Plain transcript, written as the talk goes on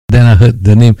Then I heard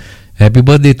the name. Happy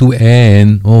birthday to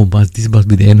Anne. Oh, this must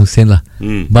be the Anne Hussein lah.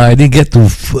 But I didn't get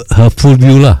to her full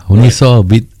view lah. Only saw a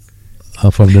bit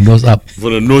from the nose up.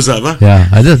 From the nose up, huh? Yeah,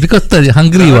 I just because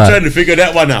hungry. I'm trying to figure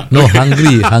that one out. No,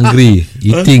 hungry.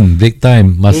 Eating, break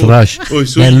time, must rush. Oh,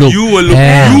 so you were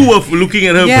looking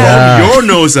at her from your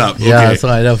nose up. Okay. Yeah, so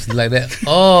I was like that.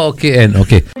 Oh, okay, Anne.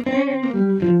 Okay.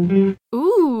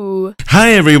 Ooh.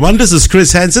 Hi everyone, this is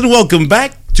Chris Hansen. Welcome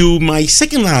back to my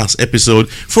second last episode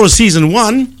for season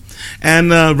 1.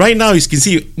 And right now, as you can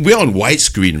see, we're on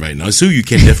widescreen right now, so you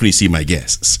can definitely see my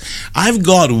guests. I've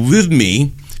got with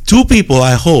me 2 people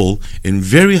I hold in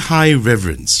very high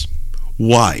reverence.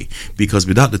 Why? Because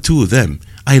without the 2 of them,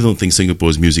 I don't think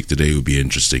Singapore's music today would be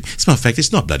interesting. As a matter of fact,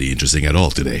 it's not bloody interesting at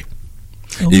all today.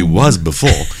 Oh. It was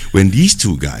before when these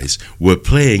 2 guys were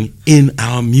playing in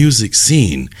our music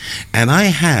scene. And I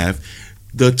have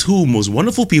the 2 most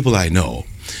wonderful people I know.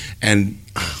 And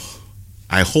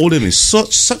I hold them in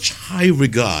such high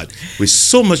regard, with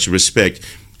so much respect,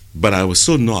 but I was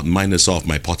so not minus off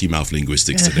my potty mouth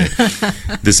linguistics today,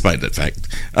 despite that fact.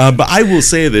 But I will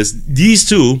say this, these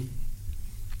 2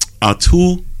 are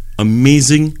 2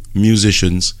 amazing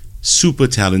musicians, super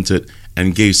talented,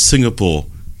 and gave Singapore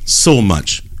so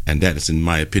much, and that is, in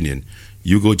my opinion,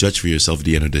 you go judge for yourself at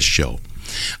the end of this show.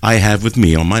 I have with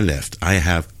me on my left, I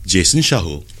have Jason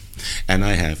Shahul, and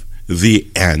I have the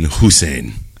Anne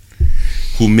Hussein,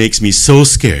 who makes me so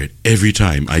scared every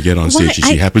time I get on stage and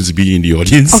she happens to be in the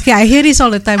audience. Okay, I hear this all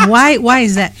the time. Why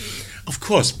is that? Of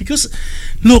course, because,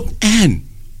 look, Anne,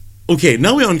 okay,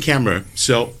 now we're on camera,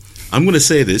 so I'm going to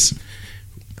say this.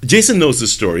 Jason knows the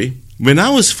story. When I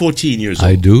was 14 years old.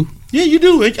 I do? Yeah, you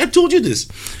do. I told you this.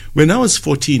 When I was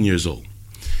 14 years old,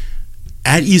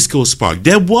 at East Coast Park,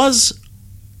 there was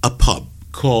a pub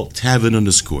called Tavern on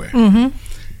the Square. Mm-hmm.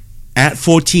 At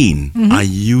 14, I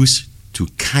used to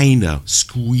kind of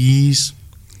squeeze,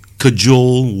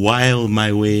 cajole, wile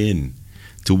my way in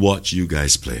to watch you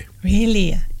guys play.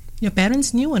 Really? Your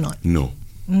parents knew or not? No.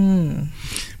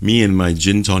 Me and my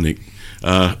gin tonic.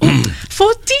 14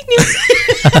 years?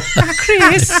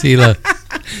 Chris.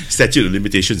 Statute of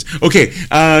limitations. Okay,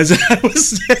 so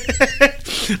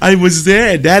I was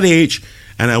there at that age,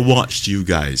 and I watched you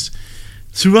guys.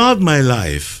 Throughout my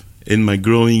life, in my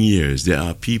growing years, there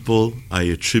are people I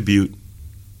attribute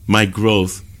my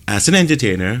growth as an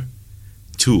entertainer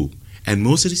to, and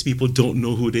most of these people don't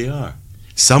know who they are.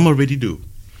 Some already do,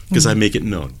 because I make it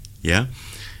known. Yeah,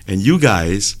 and you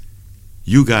guys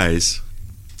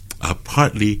are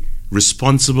partly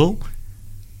responsible,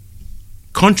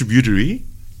 contributory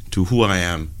to who I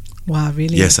am. Wow,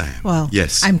 really? Yes, I am. Wow.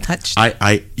 Yes, I'm touched.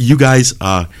 You guys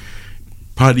are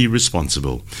partly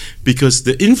responsible because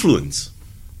the influence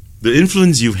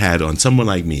you've had on someone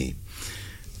like me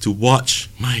to watch,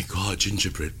 my God,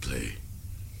 Gingerbread play.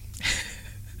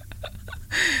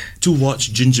 To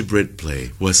watch Gingerbread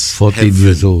play was 14 heaven.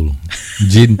 years old.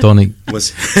 Gin tonic.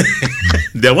 Was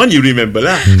that one you remember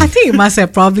lah? I think it must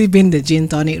have probably been the gin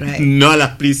tonic, right? No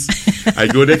lah, please. I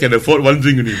go there, can afford one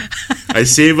drink only. I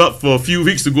save up for a few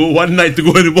weeks to go one night to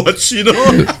go and watch, you know.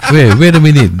 Wait a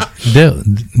minute.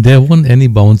 There weren't any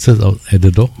bouncers out at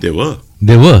the door? There were.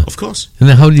 There were? Of course. And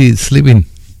then how did you slip in?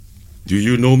 Do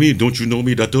you know me? Don't you know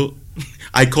me, Dato?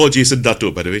 I call Jason Dato,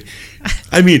 by the way.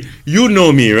 I mean, you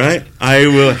know me, right? I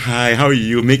will, hi, how are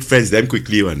you? Make friends damn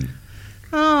quickly, one.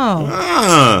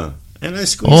 Oh. And I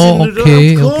squeeze in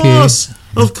the door. Of course.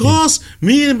 Okay. Of course.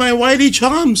 Me and my Wiley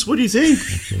charms. What do you think?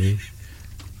 Okay.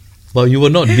 Well, you were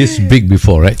not this big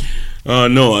before, right? No,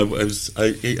 no,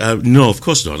 of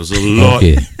course not. I was a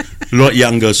lot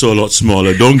younger, so a lot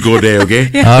smaller. Don't go there, okay?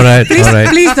 Yeah. All right.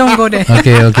 Please don't go there.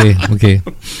 Okay.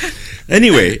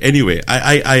 Anyway,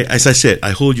 I as I said,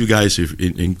 I hold you guys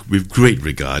with great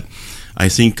regard. I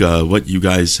think what you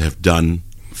guys have done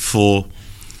for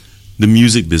the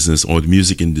music business or the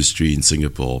music industry in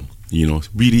Singapore, you know,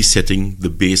 really setting the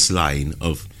baseline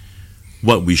of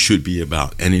what we should be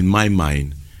about. And in my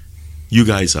mind, you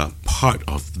guys are part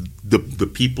of the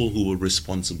people who were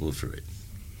responsible for it.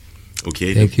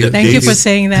 Okay? Thank you. Thank you for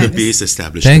saying that. The base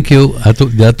establishment. Thank you. I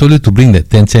told you to bring that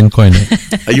 10-cent coin.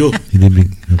 Ayo. You didn't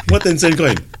bring. Okay. What 10-cent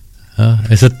coin?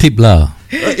 It's a tip lah.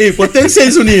 For 10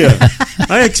 cents only.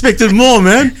 I expected more,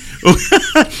 man.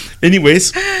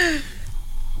 Anyways,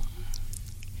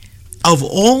 of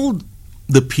all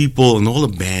the people and all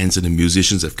the bands and the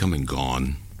musicians that have come and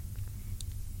gone,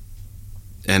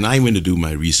 and I went to do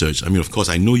my research. I mean, of course,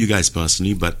 I know you guys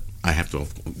personally, but I have to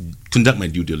conduct my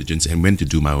due diligence and went to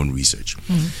do my own research.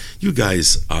 You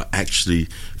guys are actually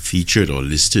featured or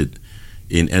listed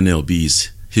in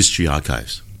NLB's History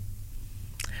Archives.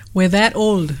 We're that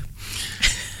old.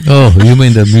 Oh, you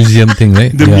mean the museum thing,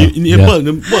 right?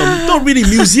 Well, not really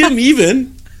museum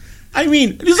even. I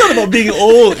mean, it's not about being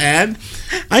old, and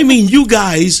I mean, you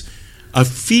guys are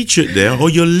featured there, or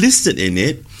you're listed in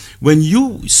it. When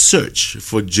you search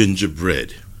for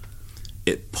Gingerbread,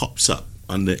 it pops up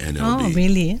under NLB. Oh,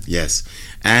 really? Yes.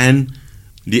 And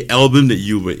the album that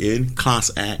you were in,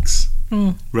 Class X,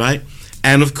 right?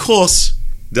 And of course,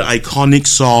 the iconic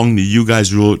song that you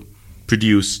guys wrote,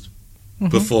 produced,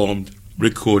 performed,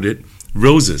 recorded,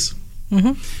 Roses.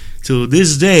 To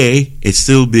this day, it's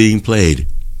still being played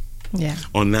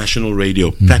on national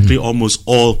radio. Practically almost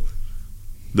all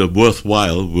the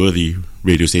worthy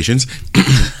radio stations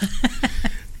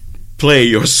play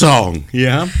your song.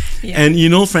 Yeah. And you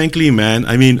know, frankly, man,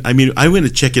 I mean, I went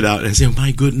to check it out and I said,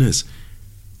 my goodness,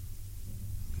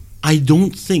 I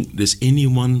don't think there's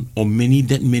anyone or many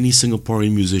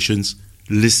Singaporean musicians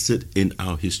listed in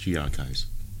our history archives.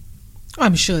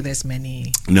 I'm sure there's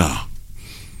many. No.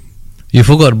 You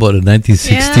forgot about the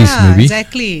 1960s, maybe?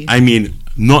 Exactly. I mean,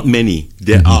 not many.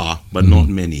 There are, but not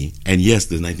many. And yes,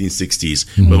 the 1960s.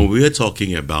 But when we're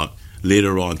talking about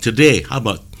later on, today, how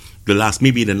about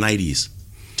maybe the 90s?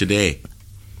 Today.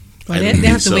 Well, they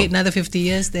have to wait another 50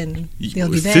 years, then they'll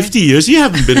be there. 50 years? You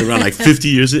haven't been around like 50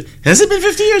 years. Has it been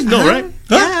 50 years? No, right?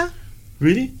 Huh? Yeah.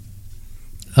 Really?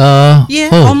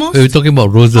 Almost. We're talking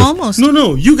about Roses. Almost.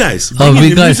 No, you guys. We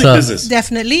guys music are business.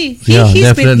 Definitely.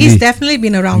 Definitely. He's definitely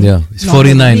been around. Yeah, it's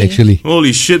 49 longer. actually.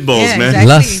 Holy shitballs, Yeah, man.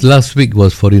 exactly. Last week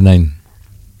was 49.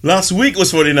 Last week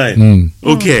was 49.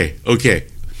 Okay.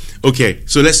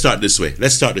 So let's start this way.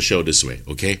 Let's start the show this way,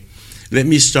 okay? Let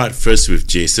me start first with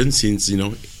Jason, since, you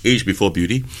know, age before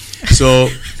beauty. So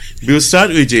we'll start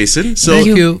with Jason. So,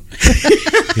 Thank you.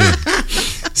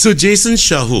 So Jason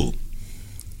Shahul,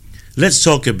 let's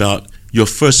talk about your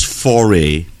first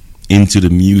foray into the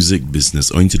music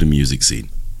business or into the music scene.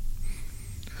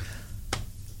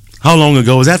 How long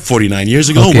ago was that? 49 years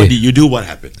ago? Okay. What did you do? What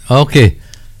happened? Okay.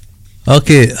 Have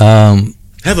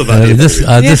about it.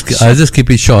 I'll just keep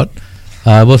it short.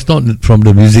 I was not from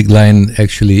the music line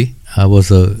actually. I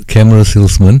was a camera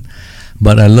salesman,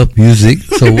 but I love music.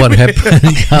 So what happened?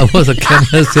 I was a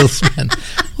camera salesman.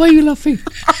 Why are you laughing?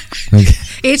 Okay.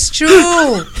 It's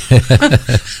true.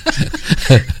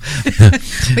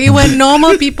 We were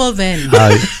normal people then.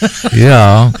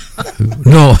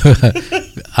 No,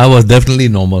 I was definitely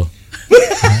normal.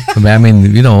 I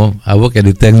mean, you know, I work at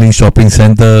the Tangling Shopping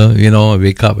Centre. You know, I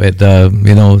wake up at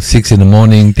 6 in the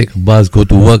morning, take a bus, go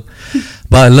to work.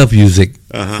 But I love music.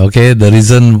 Okay, the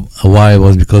reason why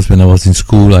was because when I was in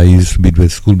school, I used to be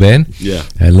with school band. Yeah,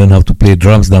 I learned how to play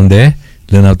drums down there.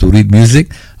 Learn how to read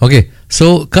music. Okay,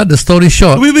 so cut the story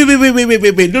short. Wait. No,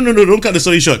 don't cut the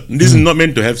story short. This is not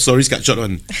meant to have stories cut short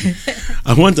on.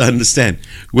 I want to understand.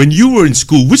 When you were in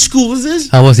school, which school was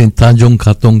this? I was in Tanjong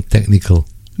Katong Technical.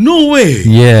 No way.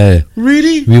 Yeah.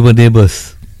 Really? We were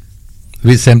neighbours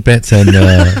with St. Pat's and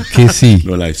KC.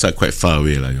 No, like, it's quite far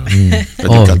away. Like,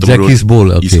 Jackie's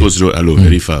Bowl. Okay. East Coast Road,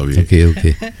 very far away.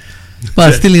 Okay.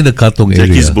 But still in the Katong area.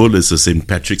 Jackie's Bowl is the St.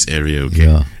 Patrick's area, okay.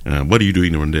 Yeah. What are you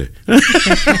doing around there?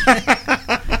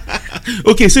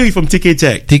 Okay, so you're from TK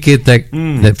Tech. TK Tech,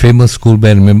 that famous school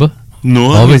band, remember?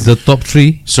 No. Always the top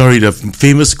three. Sorry, the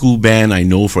famous school band I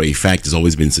know for a fact has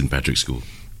always been St. Patrick's School.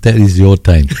 That is your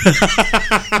time.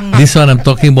 This one I'm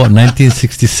talking about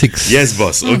 1966. Yes,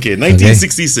 boss. Okay,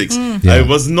 1966. Yeah. I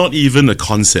was not even a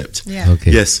concept. Yeah.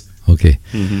 Okay. Yes. Okay.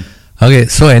 Okay,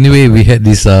 so anyway, we had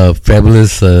this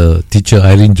fabulous teacher,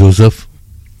 Irene Joseph.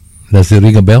 Does it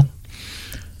ring a bell?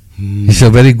 He's a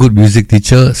very good music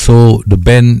teacher. So the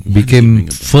band became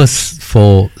first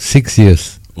for 6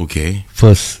 years. Okay.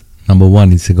 First, number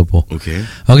one in Singapore. Okay.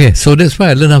 Okay, so that's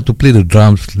why I learned how to play the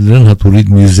drums, learn how to read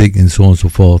music, and so on and so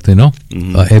forth. You know,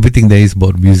 everything there is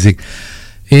about music.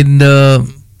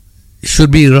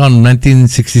 Should be around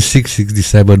 1966,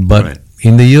 67, but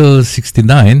in the year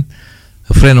 69.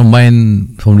 A friend of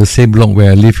mine from the same block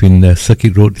where I live in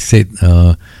Circuit Road said,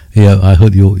 yeah, I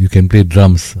heard you can play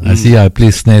drums. I said, yeah, I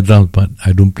play snare drums, but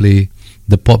I don't play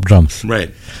the pop drums.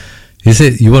 Right. He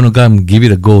said, you want to come give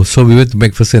it a go? So we went to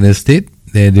MacPherson Estate.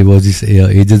 There was this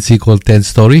agency called 10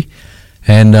 Story.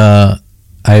 And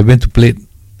I went to play.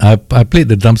 I played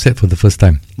the drum set for the first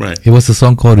time. Right. It was a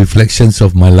song called Reflections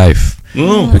of My Life.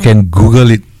 Oh. You can Google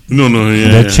it. No,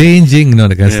 yeah. They're changing, that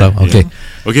kind of stuff. Okay.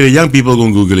 Okay, the young people go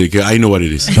and Google it. Okay, I know what it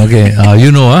is. Okay,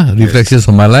 Reflections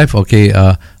of My Life. Okay,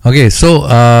 so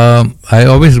I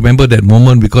always remember that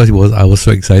moment because I was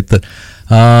so excited.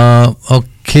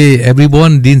 Okay,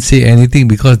 everyone didn't say anything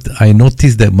because I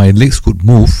noticed that my legs could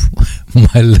move.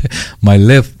 My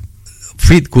left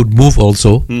feet could move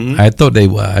also. I thought I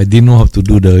didn't know how to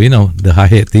do the the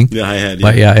hi-hat thing. The hi-hat,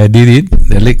 But I did it.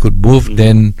 The leg could move.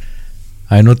 Then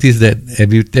I noticed that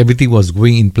everything was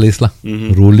going in place lah,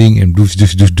 rolling and do.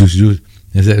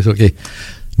 I said, it's okay.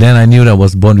 Then I knew that I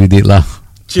was born with it lah.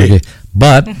 Okay,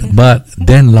 but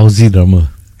then lousy drummer,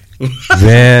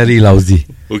 very lousy.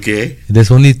 Okay.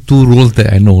 There's only 2 rules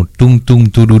that I know: tung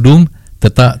tung tududum,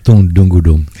 tata tung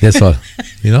dungudum. That's all.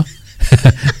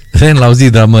 Then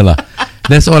lousy drummer lah.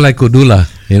 That's all I could do lah.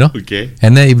 Okay.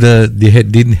 And then if they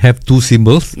didn't have 2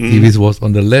 cymbals, if it was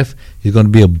on the left, it's going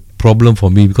to be a problem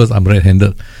for me because I'm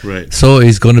right-handed. Right. So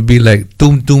it's going to be like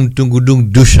tung tung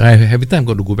tungudung dush. Every time I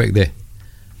got to go back there.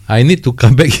 I need to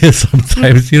come back here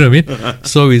sometimes. You know what I mean?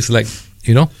 So it's like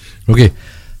okay.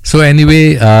 So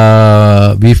anyway,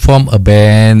 we formed a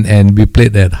band and we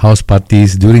played at house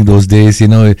parties. During those days, you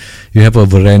have a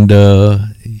veranda,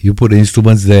 you put the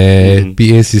instruments there,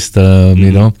 PA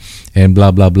system, and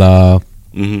blah blah blah.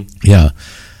 Yeah,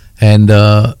 and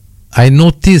I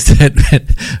noticed that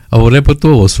our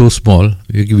repertoire was so small,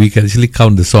 we can actually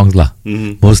count the songs lah.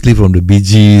 Mostly from the Bee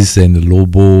Gees and the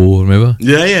Lobo, remember?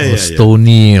 Yeah.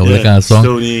 Stony, all that kind of song,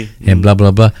 Stony. and blah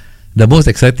blah blah. The most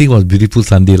exciting was Beautiful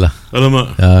Sunday lah.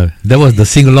 Alamak. That was the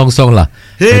sing-along song lah.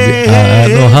 Hey,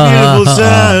 Beautiful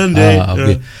Sunday.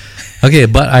 Okay,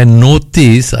 but I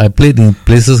noticed I played in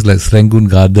places like Serangoon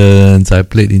Gardens, I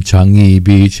played in Changi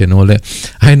Beach and all that.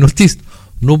 I noticed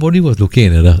nobody was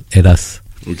looking at us.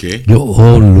 Okay. You're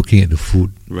all looking at the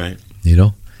food. Right.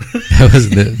 That was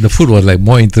the food was like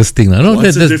more interesting. No,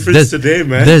 What's the difference today,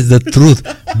 man? That's the truth.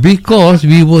 Because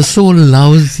we were so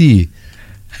lousy.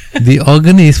 The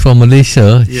organist from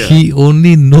Malaysia, he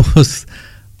only knows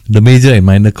the major and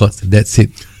minor chords. That's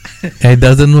it. And he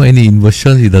doesn't know any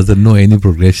inversions. He doesn't know any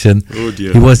progression. Oh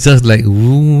dear. He was just like that's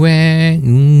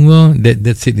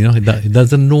it. He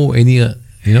doesn't know any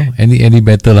any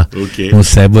better lah. Okay. No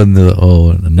 7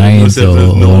 or 9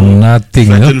 or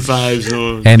nothing. Flat and 5s,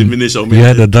 no And diminish or you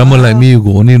had a drummer like me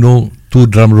who only know 2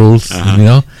 drum rolls.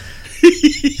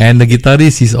 And the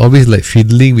guitarist is always like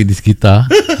fiddling with his guitar.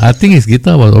 I think his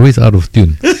guitar was always out of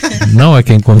tune. Now I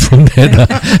can confirm that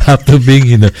after being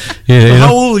in the.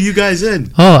 How old were you guys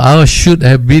then? Oh, I should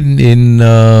have been in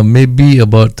maybe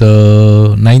about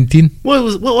 19.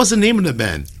 What was the name of the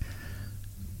band?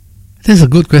 That's a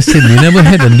good question. We never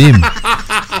had a name.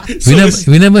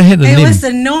 We never had a name. It was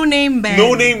the no-name band.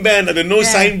 No-name band at the no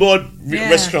signboard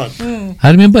restaurant.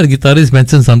 I remember the guitarist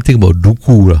mentioned something about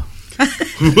Duku.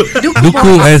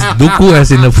 Duku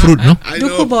as in the fruit, no?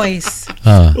 Duku Boys.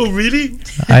 Oh, really?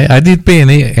 I didn't pay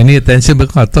any attention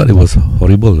because I thought it was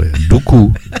horrible.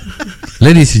 Duku.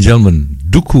 Ladies and gentlemen,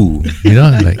 Duku.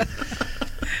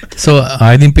 So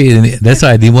I didn't pay any. That's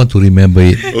why I didn't want to remember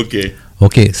it.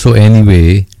 Okay, so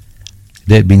anyway,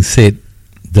 that being said,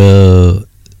 the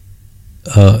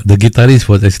guitarist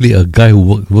was actually a guy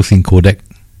who works in Kodak.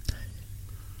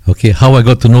 Okay, how I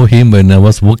got to know him when I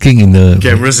was working in the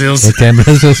camera sales. Camera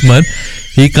salesman.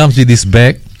 He comes with his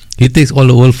bag. He takes all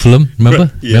the old film. Remember?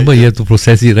 You have to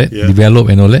process it, right? Develop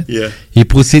and all that. Yeah. He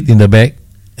puts it in the bag,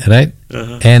 right?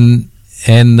 And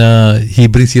he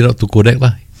brings it out to Kodak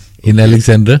lah, in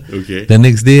Alexandra. Okay. The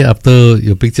next day, after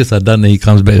your pictures are done, he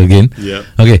comes back again. Yeah.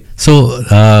 Okay. So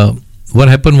what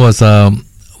happened was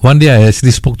one day I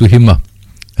actually spoke to him.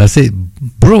 I said,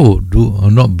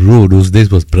 not bro, those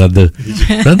days was brother.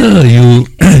 Brother, you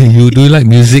do you like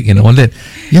music and all that?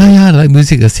 Yeah, I like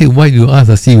music. I said, why do you ask?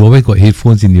 I said, you always got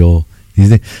headphones in your. He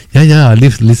said, I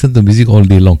listen to music all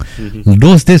day long.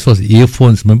 Those days was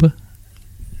earphones, remember?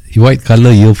 White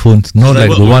color earphones, not like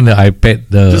the one the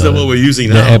iPad. Just like what we're using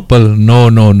now. The Apple,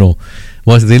 no.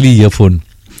 Was really earphone.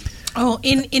 Oh,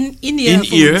 in ear. In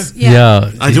ear?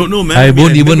 Yeah. I don't know, man. I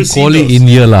won't even call it in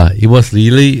ear lah. It was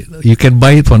really, you can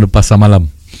buy it from the Pasar Malam.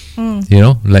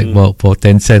 Like for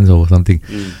 10 cents or something.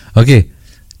 Okay.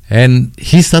 And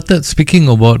he started speaking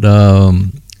about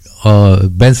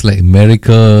bands like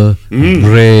America,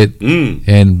 Bread,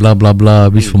 and blah blah blah,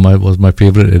 which was my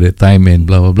favorite at that time, and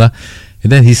blah blah blah.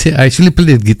 And then he said, I actually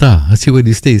play the guitar. I said, where do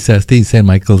you stay? He said, I stay in St.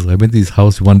 Michael's. I went to his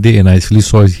house one day and I actually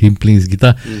saw him playing his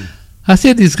guitar. I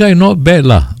said, this guy not bad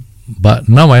lah. But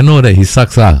now I know that he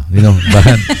sucks lah,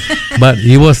 But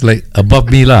he was like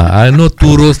above me lah. I know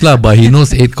 2 rows lah, but he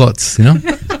knows 8 chords,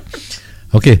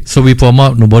 Okay, so we form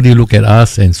out, nobody look at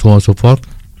us and so on and so forth.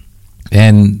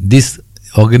 And this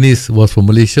organist was from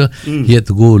Malaysia. He had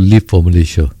to go live for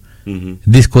Malaysia.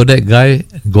 This Kodak guy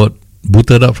got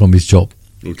booted up from his job.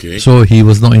 Okay. So he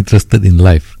was not interested in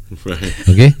life. Right.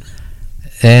 Okay.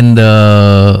 And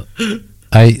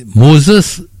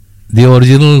Moses, the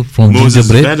original from Moses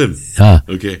Gingerbread.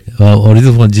 Okay.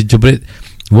 Original from Gingerbread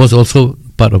was also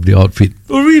part of the outfit.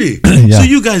 Oh, really? Yeah. So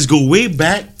you guys go way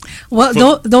back?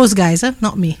 Well, those guys,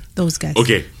 not me. Those guys.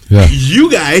 Okay. Yeah. You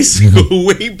guys go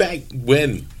way back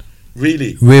when?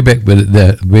 Really? Way back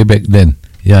then.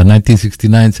 Yeah,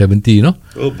 1969, 70, you know.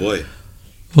 Oh, boy.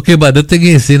 Okay, but the thing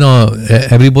is, you know,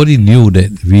 everybody knew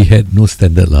that we had no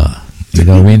standard lah. You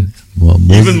know what I mean? Well,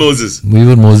 Even Moses.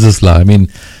 Even Moses lah. I mean,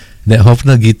 that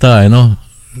Hofner guitar, you know,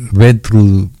 went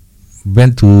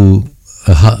to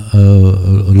a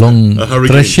long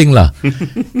threshing lah.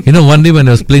 You know, one day when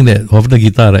I was playing that Hofner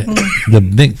guitar, right, the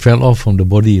neck fell off from the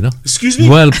body, you know. Excuse me?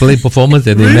 While playing performance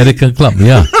at the American club,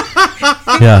 yeah.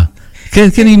 Yeah.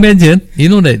 Can you imagine? You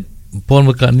know that Paul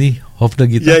McCartney Hofner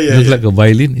guitar looks like a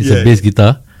violin. It's a bass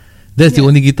guitar. That's the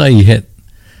only guitar he had.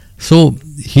 So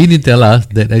he didn't tell us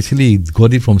that actually he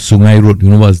got it from Sungai Road. You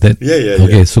know what's that? Yeah.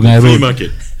 Okay, Sungai Flea Road.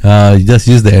 market. You just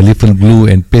use the elephant glue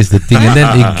and paste the thing, and then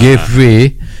it gave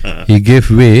way. It gave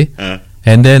way,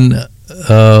 and then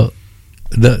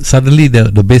suddenly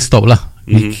the bass stopped lah.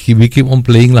 We keep on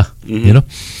playing lah. You know,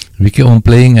 we keep on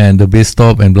playing, and the bass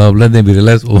stopped, and blah blah. Then we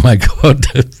realized, oh my god,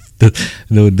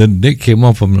 the neck came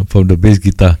off from the bass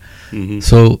guitar.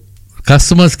 So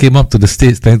customers came up to the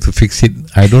stage trying to fix it.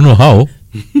 I don't know how.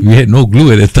 We had no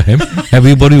glue at the time.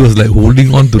 Everybody was like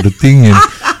holding on to the thing, and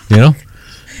you know.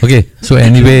 Okay, so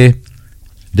anyway,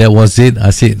 that was it.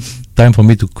 I said, time for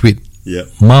me to quit. Yeah.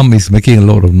 Mom is making a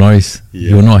lot of noise.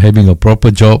 Yeah. You're not having a proper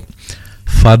job.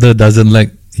 Father doesn't like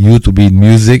you to be in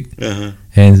music.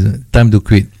 And time to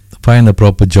quit. Find a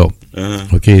proper job.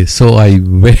 Okay, so I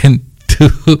went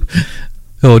to...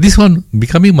 Oh, this one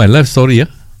becoming my life story, yeah?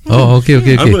 Oh, okay.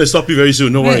 I'm going to stop you very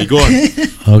soon. Don't worry. Go on.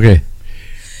 Okay.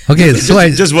 Okay, so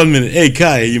just 1 minute. Hey,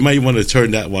 Kai, you might want to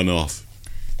turn that one off.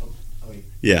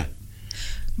 Yeah.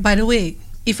 By the way,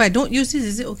 if I don't use this,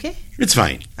 is it okay? It's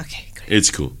fine. Okay, great. It's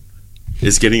cool.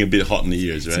 It's getting a bit hot in the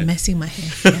ears, right? It's messing my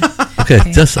hair. Yeah.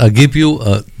 Okay, just I'll give you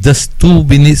just 2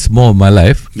 minutes more of my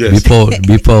life before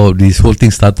this whole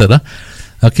thing started.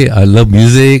 Okay, I love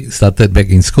music, started back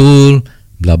in school,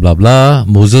 blah, blah, blah.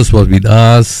 Moses was with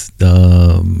us,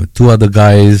 2 other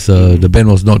guys. The band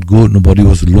was not good. Nobody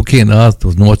was looking at us,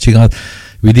 was not watching us.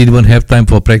 We didn't even have time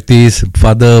for practice.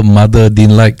 Father, mother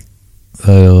didn't like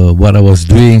what I was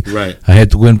doing. Right. I had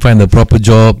to go and find a proper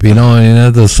job, you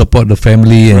know, to support the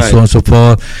family and so on and so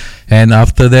forth. And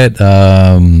after that,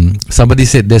 somebody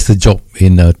said there's a job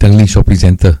in Tangling Shopping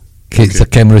Centre. Okay. It's a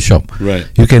camera shop. Right.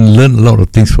 You can learn a lot of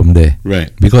things from there. Right.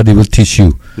 Because they will teach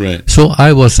you. Right. So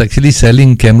I was actually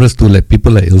selling cameras to like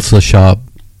people like Ilsa Sharp,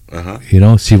 you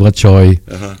know, Siva Choi,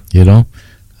 you know,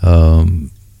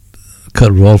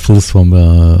 Kurt Rolfels from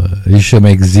Asia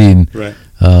Magazine. Right.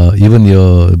 Even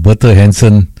your Bertha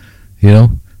Hansen, you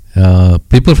know,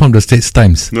 people from the States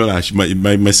Times. No,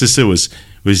 my sister was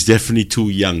definitely too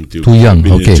young to be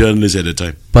okay. a journalist at the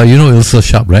time. But you know Ilsa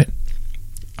Sharp, right?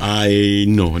 I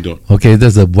don't. Okay,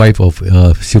 that's the wife of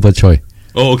Siva Choi.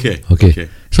 Oh, okay.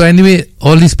 So anyway,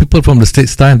 all these people from the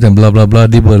States Times and blah blah blah,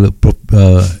 they were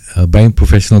buying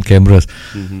professional cameras.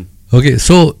 Okay,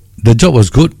 so the job was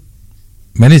good.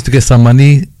 Managed to get some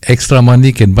money, extra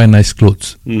money, can buy nice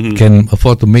clothes, can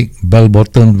afford to make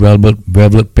bell-bottom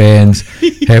velvet pants,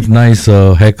 have nice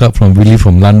haircut from Willie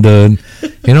from London,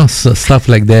 you know, stuff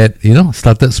like that, you know,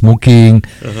 started smoking,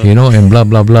 you know, and blah,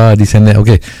 blah, blah, this and that.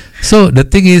 Okay, so the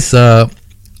thing is,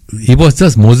 it was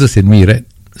just Moses and me, right?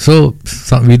 So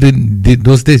we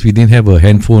those days we didn't have a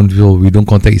handphone, so we don't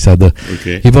contact each other.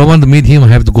 Okay. If I want to meet him, I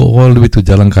have to go all the way to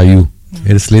Jalan Kayu,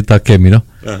 at the Seletar camp, you know.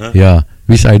 Yeah.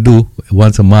 Which I do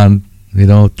once a month, you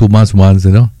know, 2 months once,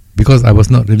 you know, because I was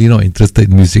not interested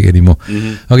in music anymore.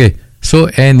 Okay, so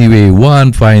anyway,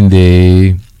 one fine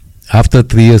day, after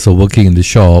 3 years of working in the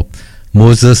shop,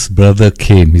 Moses' brother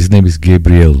came. His name is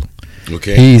Gabriel.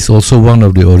 Okay. He is also one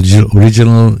of the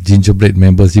original Gingerbread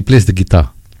members. He plays the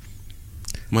guitar.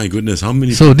 My goodness, how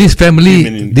many? So this family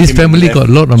got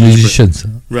a lot of musicians,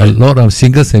 right. A lot of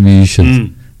singers and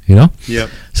musicians. You know? Yeah.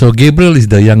 So Gabriel is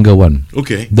the younger one.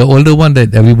 Okay. The older one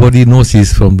that everybody knows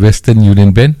is from Western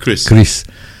Union Band. Chris.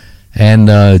 And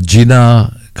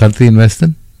Gina, country and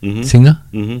western singer.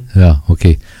 Yeah,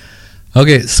 okay.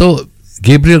 Okay, so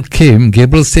Gabriel came.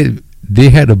 Gabriel said they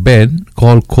had a band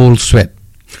called Cold Sweat.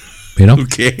 You know?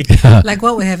 Okay. Yeah. Like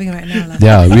what we're having right now.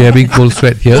 Yeah, we're having Cold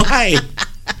Sweat here. Why?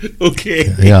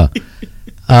 Okay. Yeah.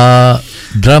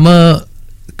 Drummer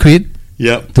quit.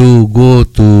 Yep.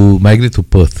 To migrate to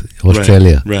Perth,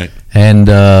 Australia. Right. And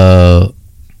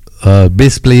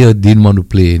bass player didn't want to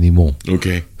play anymore.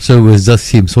 Okay. So it was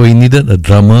just him. So he needed a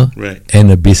drummer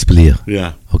and a bass player.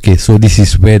 Yeah. Okay, so this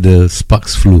is where the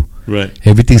sparks flew. Right.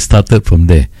 Everything started from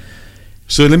there.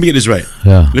 So let me get this right.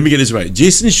 Yeah. Let me get this right.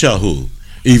 Jason Shahul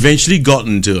eventually got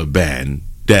into a band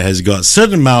that has got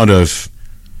certain amount of,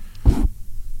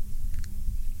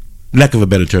 lack of a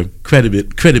better term,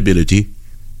 credibility,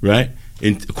 right?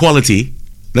 In quality,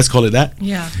 let's call it that.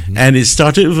 Yeah. And it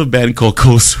started with a band called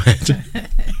Cold Sweat.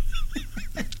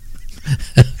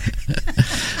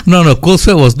 No, Cold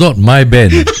Sweat was not my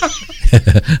band.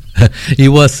 It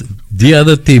was the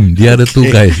other team, the other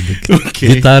two guys,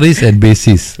 guitarist and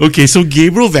bassist. Okay, so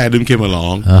Gabriel Vadum came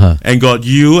along and got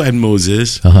you and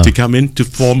Moses to come in to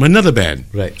form another band.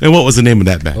 Right. And what was the name of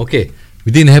that band? Okay,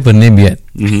 we didn't have a name yet.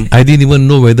 I didn't even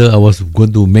know whether I was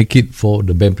going to make it for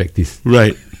the band practice.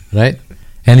 Right.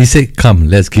 And he said, "Come,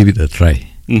 let's give it a try."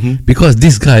 Because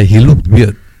this guy, he looked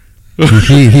weird.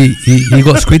 he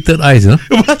got squinted eyes, you know.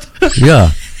 What?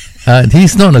 Yeah.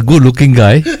 He's not a good-looking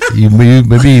guy.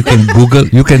 Maybe you can Google.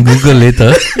 You can Google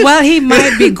later. Well, he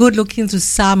might be good looking to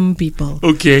some people.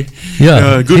 Okay.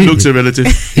 Yeah. Good looks are relative.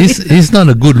 He's not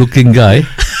a good-looking guy.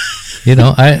 You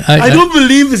know, I don't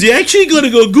believe this. You're actually going to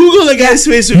go Google the guy's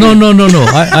face with No. me.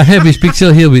 I have his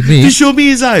picture here with me. You show me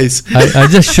his eyes. I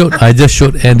just showed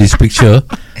Andy's picture.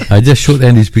 On the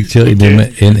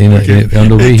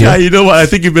way Yeah, here. you know what? I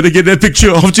think you better get that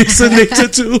picture of Jason later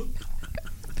too.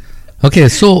 Okay,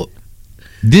 so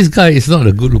this guy is not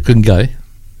a good-looking guy.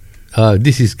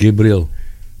 This is Gabriel.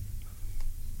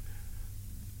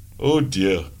 Oh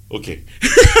dear. Okay.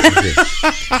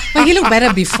 But he looked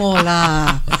better before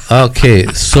lah. Okay,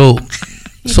 so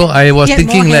I was He had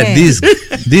thinking more that hair.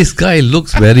 this guy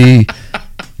looks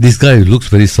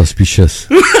very suspicious.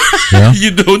 Yeah?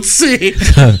 You don't say.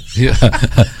 Yeah.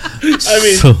 I mean,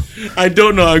 So- I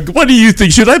don't know. What do you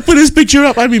think? Should I put his picture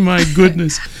up? I mean, my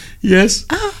goodness. Yes.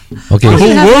 Okay. The whole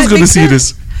you have world's that going to see picture?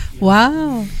 this.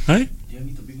 Wow. Right?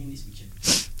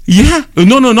 Yeah.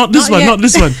 No, not this Not one. yet. Not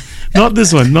this one. Not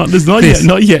this one. Not this. Not Yes. yet.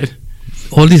 Not yet.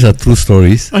 All these are true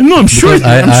stories. I know. I'm sure. Because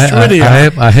I'm sure they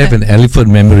are. I have an elephant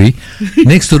memory.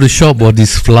 Next to the shop was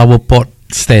this flower pot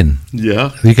stand.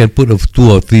 Yeah. We can put 2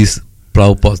 or 3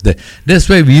 flower pots there. That's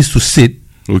where we used to sit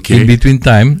Okay. in between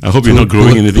time. I hope you're not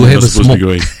growing anything to you're have not a supposed to smoke. be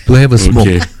growing. To have a smoke.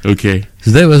 Okay. Okay.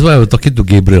 So that was why I was talking to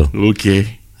Gabriel.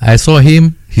 Okay. I saw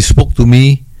him. He spoke to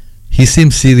me. He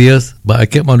seemed serious, but I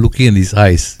kept on looking in his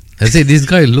eyes. I said, "This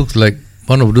guy looks like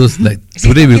one of those, like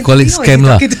today we call it scam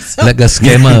lah, like a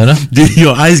scammer, you know? Did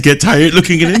your eyes get tired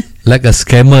looking at him? Like a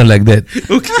scammer like that."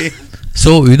 Okay.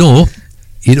 So it all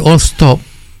stopped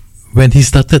when he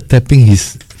started tapping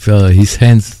his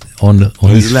hands on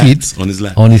his feet, On his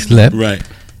lap. on his lap, Right.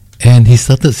 and he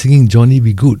started singing "Johnny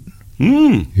Be Good,"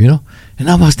 Mm. you know. And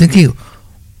I was thinking,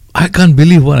 I can't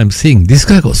believe what I'm seeing. This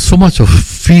guy got so much of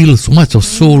feel, so much of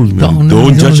soul.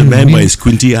 Don't judge a man by his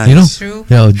squinty eyes. You know, True.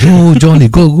 yeah, Johnny,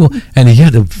 go, and he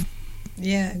had a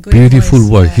Yeah. Good beautiful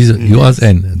voice. Yeah. He was,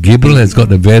 and Gabriel has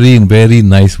got a very, very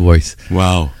nice voice.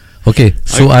 Wow. Okay,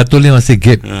 so I told him, I said,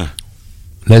 Gabe,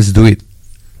 let's do it.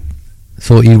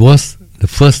 So it was the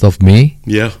 1st of May,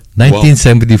 Yeah.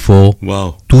 1974,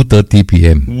 Wow. 2:30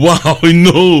 p.m. Wow.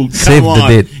 No. Save Come the on.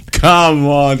 date. Come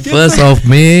on. 1st of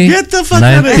May, Get the fuck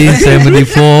out of here.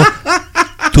 1974,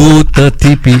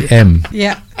 2:30 p.m.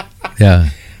 Yeah. Yeah.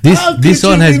 How This could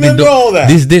one you has been remember all that?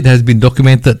 this date has been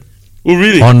documented Oh,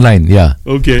 really? online. Yeah,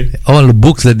 Okay. all the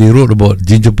books that they wrote about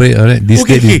Gingerbread. All right, this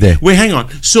date is there. Wait, hang on.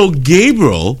 So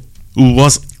Gabriel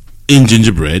was in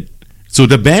Gingerbread. So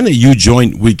the band that you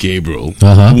joined with Gabriel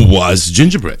was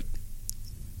Gingerbread.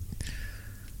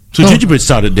 So No. Gingerbread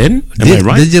started then. Am I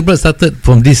right? Gingerbread started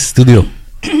from this studio.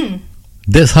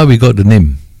 That's how we got the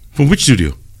name. From which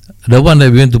studio? The one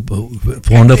that we went to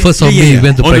on the 1st of May. We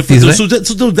went to On the practice. first- Right?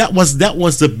 So that was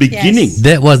the beginning.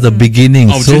 That was the beginning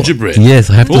Of so, Gingerbread. Yes,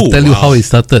 I have to Oh, tell you wow. how it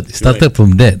started. It started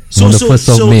from that So on the 1st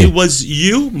of May. it was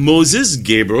you, Moses,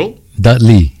 Gabriel,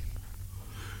 Dudley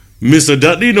Mr.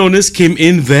 Dudley Nonis came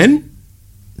in then.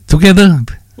 together.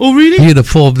 Oh, really? Here the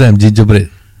 4 of them, Gingerbread.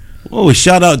 Oh,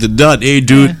 shout out to Dud, hey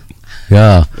dude.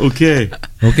 Yeah. Okay.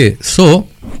 Okay. So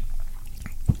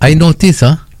I noticed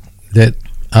that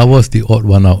I was the odd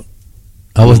one out.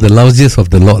 I was the lousiest of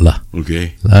the lot lah.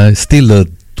 Okay. Still a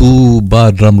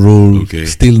 2-bar drum roll. Okay.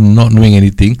 Still not knowing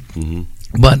anything.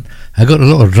 But I got a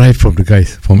lot of drive from the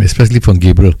guys, especially from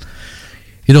Gabriel.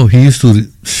 You know, he used to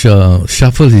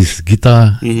shuffle his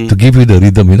guitar to give you the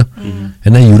rhythm, you know.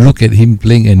 And then you look at him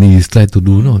playing and he's trying to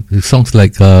do, songs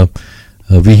like a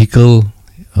Vehicle,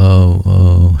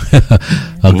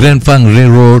 a Grand Funk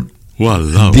Railroad,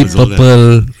 Wow, Deep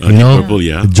Purple, Deep Purple,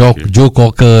 yeah. Okay. Joe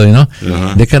Cocker, you know,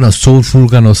 the kind of soulful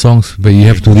kind of songs where you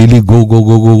have to really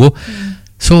go.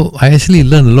 So I actually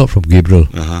learned a lot from Gabriel.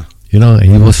 You know,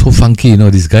 and he was so funky, you know,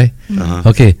 this guy.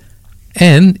 Okay.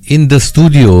 And in the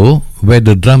studio where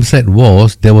the drum set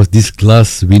was, there was this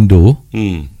glass window,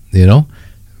 you know,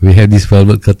 we have this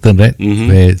velvet curtain, right?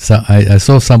 Where I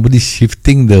saw somebody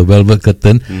shifting the velvet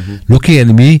curtain, looking at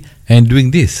me and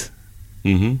doing this.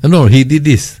 No, he did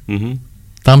this.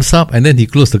 Thumbs up, and then he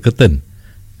closed the curtain.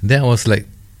 Then I was like,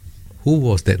 who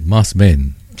was that masked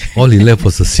man? All he left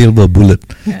was a silver bullet.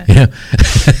 Yeah.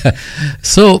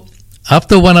 So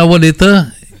after 1 hour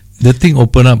later, the thing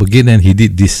opened up again, and he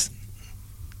did this.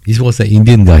 He was an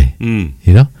Indian guy,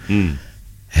 you know.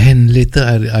 And later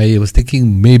I was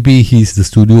thinking maybe he's the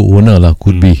studio owner lah,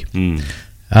 could be.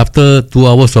 After 2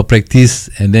 hours of practice,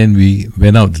 and then we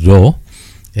went out the door,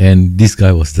 and this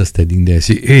guy was just standing there. I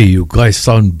said, hey, you guys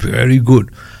sound very good.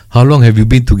 How long have you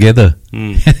been together?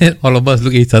 And all of us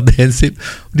looked at each other and said,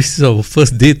 this is our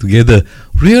first day together.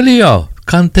 Really?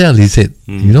 Can't tell, he said.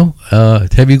 You know,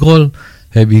 have you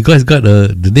guys got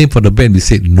the name for the band? We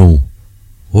said, no.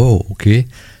 Oh, okay.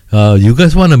 You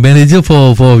guys want a manager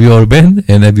for your band?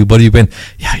 And everybody went,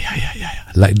 yeah.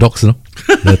 Like dogs, you know,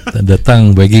 the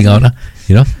tongue wagging out,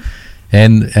 you know.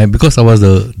 And because I was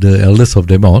the eldest of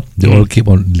them all, they all keep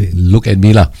on look at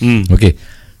me lah. Okay,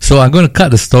 so I'm going to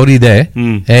cut the story there.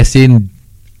 As in,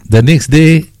 the next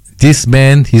day, this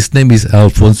man, his name is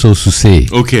Alfonso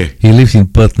Susay. Okay, he lives in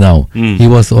Perth now. He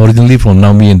was originally from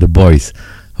Now Me and the Boys.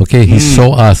 Okay, he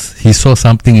saw us. He saw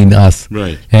something in us.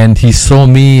 Right. And he saw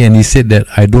me, and he said that,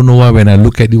 I don't know why when I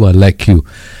look at you, I like you.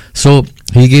 So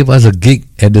he gave us a gig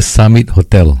at the Summit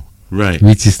Hotel. Right.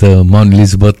 Which is the Mount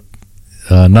Elizabeth.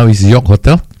 Now it's York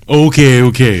Hotel. Okay.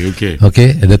 Okay,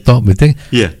 at the top, we think.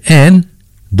 Yeah. And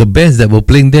the bands that were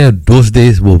playing there those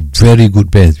days were very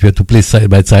good bands. We had to play side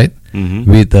by side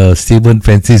with Stephen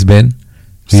Francis band.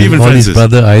 Stephen Francis. His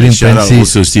brother Irene Shout Francis. out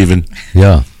also Stephen.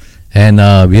 Yeah.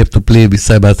 And we have to play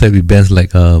side by side with bands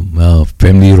like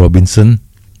Family Robinson.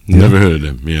 Never heard of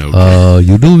them. Yeah. Okay.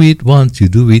 You do it once, you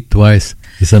do it twice.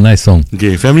 It's a nice song.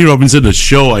 Okay, Family Robinson, the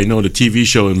show, I know, the TV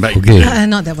show in back. Okay.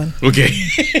 Not that one. Okay.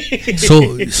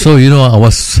 So you know, I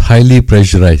was highly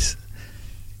pressurized,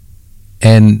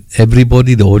 and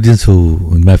everybody, the audience,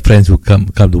 my friends who come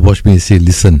to watch me and say,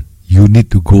 listen, you need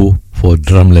to go for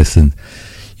drum lesson.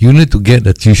 You need to get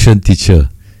a tuition teacher.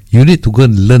 You need to go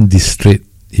and learn this straight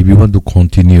if you want to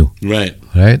continue. Right.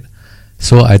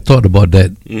 So I thought about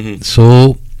that.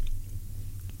 So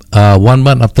 1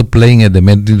 month after playing at the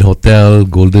Mandarin Hotel,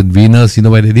 Golden Venus, you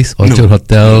know where it is? Orchard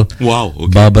Hotel. Wow. Okay.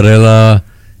 Barbarella,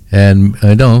 and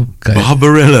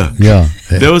Barbarella. Yeah.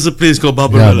 There was a place called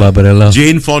Barbarella. Yeah, Barbarella.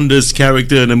 Jane Fonda's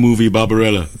character in the movie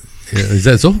Barbarella. Yeah, is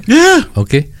that so? Yeah.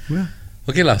 Okay. Yeah.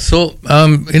 Okay lah. So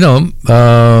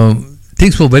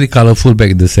things were very colourful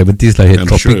back in the 70s, like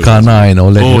Tropicana and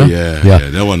all that. Oh, you know? yeah,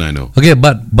 that one I know. Okay,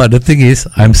 but the thing is,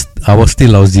 I was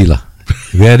still lousy lah.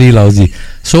 Very lousy.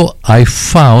 So I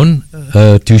found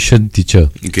a tuition teacher.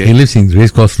 Okay. He lives in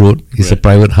Racecourse Road. It's a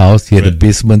private house. He had a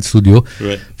basement studio.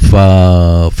 Right.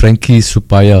 Frankie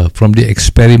Supaya from the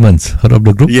Experiments. Heard of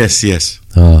the group? Yes. Yes.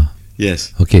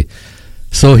 Okay.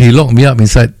 So he locked me up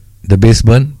inside the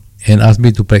basement and asked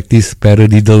me to practice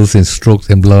paradiddles and strokes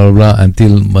and blah blah blah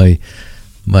until my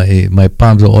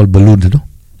palms are all ballooned. You know,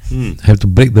 I have to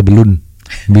break the balloon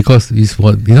because it's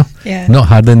not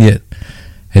hardened yet.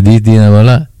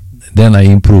 Then I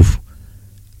improve.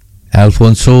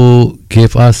 Alfonso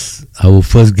gave us our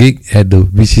first gig at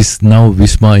which is now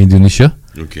Wisma Indonesia.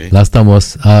 Okay. Last time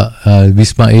was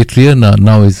Wisma Atria.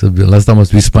 Now it's last time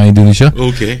was Wisma Indonesia.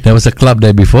 Okay. There was a club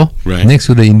there before, right, next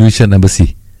to the Indonesian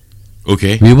embassy.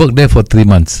 Okay. We worked there for 3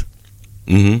 months.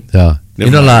 Yeah. You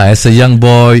know lah, as a young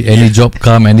boy, any job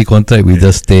come, any contract, we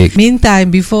just take. Meantime,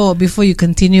 before you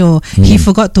continue, he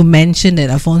forgot to mention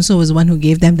that Alfonso was the one who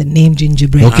gave them the name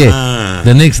Gingerbread. Okay.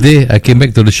 The next day, I came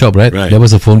back to the shop, right? There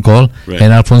was a phone call,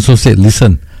 and Alfonso said,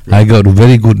 listen, I got a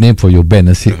very good name for your band.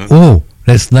 I said, oh,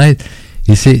 that's nice.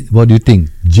 He said, what do you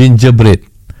think? Gingerbread.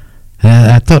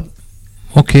 And I thought,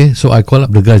 okay, so I called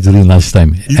up the guys during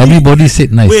lunchtime. Everybody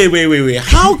said nice. Wait.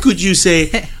 How could you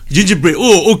say Gingerbread?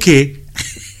 Oh, okay.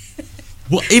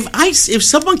 Well, if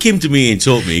someone came to me and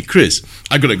told me, Chris,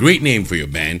 I got a great name for your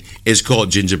band, it's called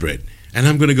Gingerbread, and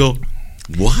I'm gonna go,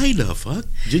 why the fuck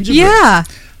Gingerbread? Yeah,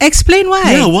 explain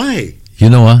why. Yeah, why? You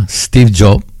know Steve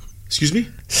Jobs. Excuse me?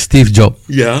 Steve Jobs.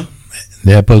 Yeah.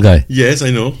 The Apple guy. Yes,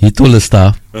 I know. He told the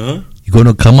staff, you're going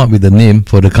to come up with a name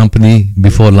for the company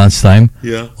before lunchtime.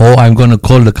 Yeah. Or I'm going to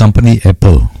call the company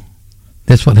Apple.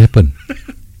 That's what happened.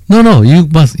 No, you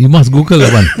must Google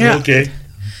that one. Yeah. Okay.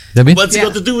 What's it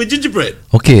got to do with Gingerbread?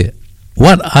 Okay.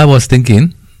 What I was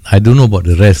thinking, I don't know about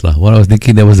the rest lah. What I was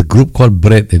thinking, there was a group called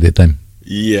Bread at that time.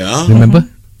 Yeah. Remember?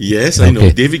 Yes, I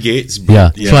know. David Gates.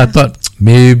 Yeah. So I thought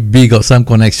maybe got some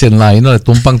connection lah. You know,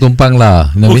 tumpang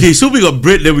lah. You know what I Okay, mean? so we got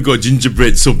bread, then we got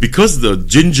gingerbread. So because the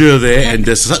ginger there, and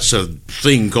there's such a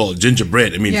thing called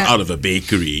gingerbread, I mean, Yeah. out of a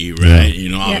bakery, right? You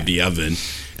know, out of the oven.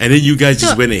 And then you guys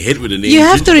just So, went ahead with the name. You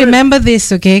have to gingerbread. remember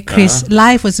this, okay, Chris?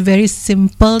 Life was very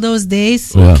simple those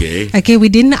days. Yeah. Okay. Okay, we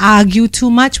didn't argue too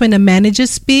much when the manager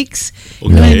speaks. You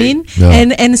know what I Okay. mean?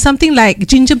 Yeah. And something like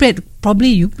gingerbread,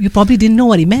 probably you probably didn't know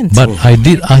what it meant. But I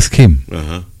did ask him,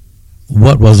 Uh-huh.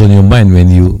 what was on your mind when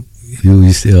you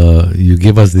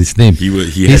gave us this name? He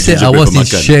He had said, I gingerbread was for in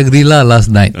makan." Shangri-La last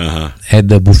night Uh-huh. at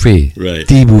the buffet, Right.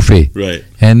 tea buffet. Right.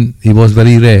 And it was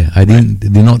very rare. I did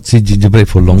not see gingerbread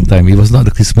for a long time. It was not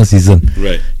the Christmas season.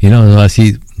 Right. You know, so I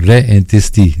see rare and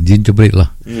tasty gingerbread lah.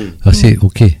 I said,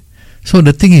 okay. So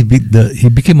the thing is, it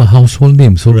became a household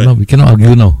name. So Right. now we cannot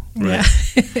argue now. Right.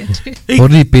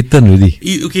 Already patent already.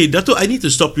 Okay, Dato', I need to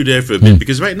stop you there for a bit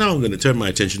because right now I'm going to turn my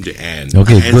attention to Anne.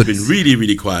 Okay, Anne's good. been really,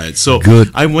 really quiet. So Good.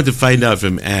 I want to find out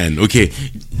from Anne. Okay,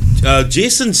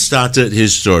 Jason started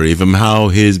his story from how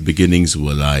his beginnings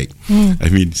were like. I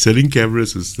mean, selling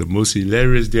cameras was the most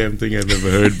hilarious damn thing I've ever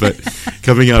heard, but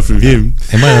coming out from him.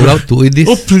 Am I allowed to eat this?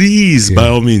 Oh, please, by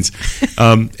all means.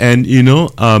 And, you know,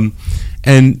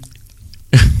 and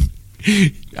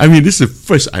I mean, this is the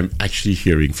first I'm actually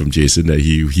hearing from Jason that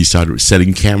he started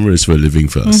selling cameras for a living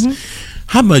first.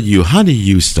 How about you? How did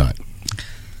you start?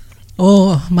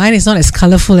 Oh, mine is not as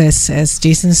colourful as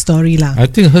Jason's story lah. I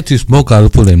think hers is more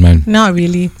colorful than mine. Not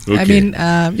really. I Okay. mean,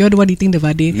 you're the one eating the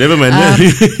vade. Never mind.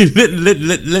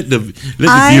 Let the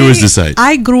viewers decide.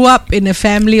 I grew up in a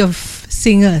family of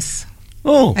singers.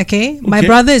 Oh, Okay, my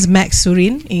brother is Max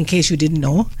Surin, in case you didn't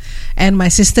know, and my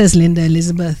sister is Linda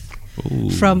Elizabeth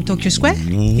from Tokyo Square.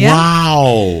 Yeah.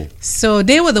 wow. So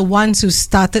they were the ones who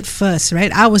started first, right?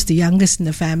 I was the youngest in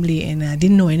the family, and I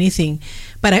didn't know anything,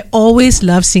 but I always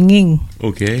loved singing.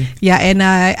 Okay. Yeah, and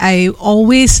I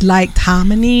always liked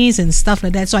harmonies and stuff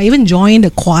like that. So I even joined a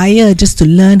choir just to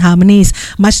learn harmonies,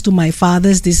 much to my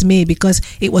father's dismay because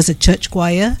it was a church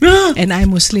choir and I'm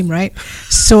Muslim, right?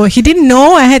 So he didn't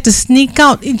know I had to sneak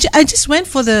out. I just went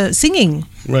for the singing.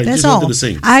 Right, That's just all. wanted to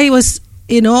sing. I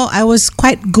was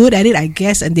quite good at it, I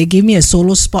guess, and they gave me a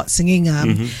solo spot singing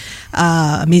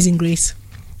Amazing Grace.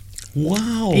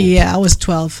 Wow. Yeah, I was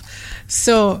 12.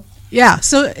 So yeah,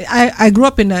 so I grew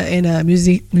up in a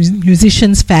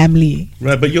musician's family.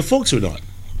 Right, but your folks were not.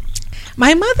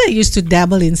 My mother used to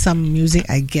dabble in some music,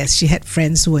 I guess. She had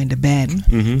friends who were in the band,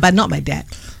 but not my dad.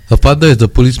 Her father is the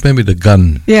policeman with a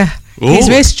gun. Yeah. He's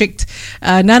Oh. very strict.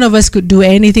 None of us could do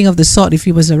anything of the sort if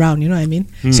he was around, you know what I mean?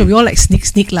 So we all like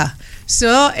sneak lah. So,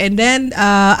 and then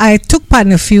I took part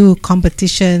in a few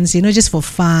competitions, you know, just for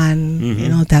fun, you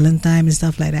know, talent time and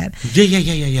stuff like that. Yeah.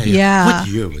 Yeah. What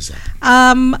year was that?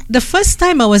 The first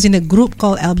time I was in a group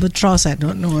called Albatross. I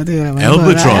don't know whether you remember.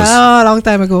 Albatross. Oh, a long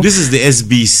time ago. This is the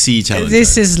SBC talent.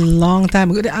 This time. is long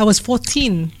time ago. I was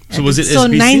 14. So was it So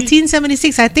SBC?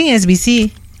 1976, I think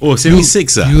SBC. Oh,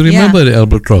 76. You remember the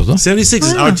Albatross, huh? 76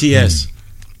 is RTS.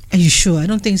 Are you sure? I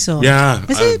don't think so. Yeah.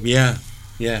 Is it?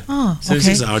 Yeah. Oh,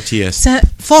 76 okay. is RTS. So,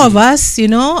 four of us, you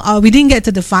know, we didn't get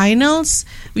to the finals.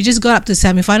 We just got up to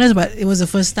semi-finals, but it was the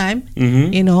first time,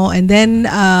 you know. And then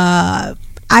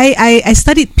I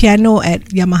studied piano at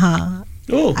Yamaha.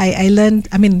 Oh. I learned,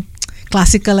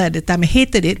 classical at the time. I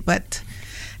hated it, but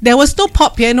there was no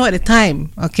pop piano at the time,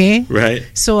 okay? Right.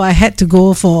 So I had to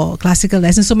go for classical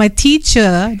lessons. So my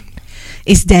teacher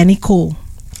is Danny Cole.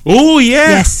 Oh,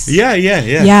 yeah. Yes. Yeah.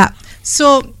 Yeah.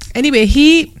 So anyway,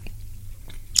 he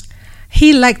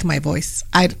liked my voice.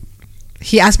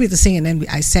 He asked me to sing, and then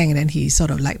I sang, and then he sort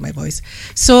of liked my voice.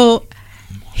 So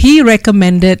he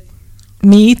recommended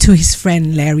me to his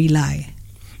friend Larry Lai.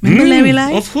 Remember Larry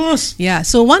Lai? Of course. Yeah.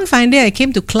 So one fine day I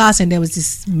came to class, and there was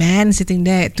this man sitting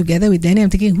there together with Danny. I'm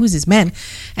thinking, who's this man?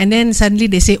 And then suddenly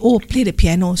they say, oh, play the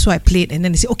piano. So I played, and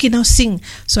then they said, okay, now sing.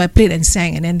 So I played and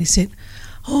sang, and then they said,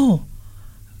 oh,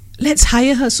 let's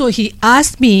hire her. So he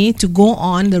asked me to go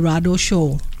on the Rado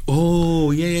show.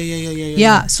 Oh, yeah.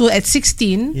 Yeah. So at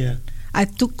 16, Yeah.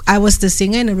 I was the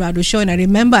singer in the Rado show, and I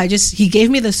remember he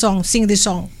gave me the song, sing this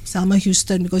song, Selma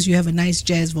Houston, because you have a nice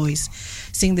jazz voice,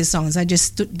 sing this song. So I just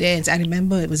stood there, and I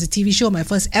remember it was a TV show, my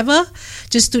first ever,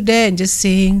 just stood there and just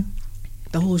sang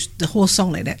the whole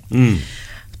song like that.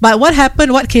 But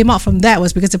what came out from that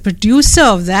was because the producer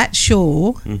of that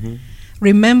show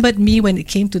remembered me when it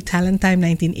came to Talent Time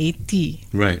 1980.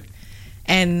 Right.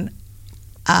 And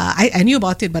I knew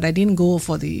about it, but I didn't go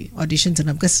for the auditions and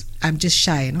because I'm just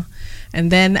shy, you know. And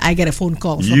then I get a phone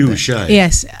call. From Shy?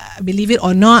 Yes. Believe it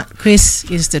or not, Chris,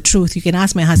 is the truth. You can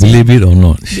ask my husband. Believe it or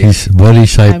not, she's a very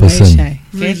shy I'm person. very shy.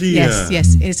 Okay? Really,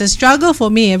 Yes. It's a struggle for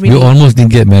me every You day. almost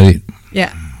didn't get married.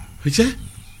 Yeah. What's that?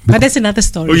 But that's another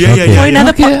story. Oh, yeah. For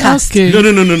another podcast. Okay.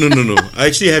 No. I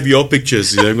actually have your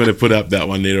pictures. I'm going to put up that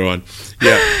one later on.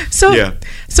 Yeah.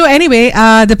 So anyway,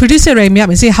 the producer rang me up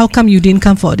and said, "How come you didn't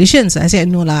come for auditions?" I said,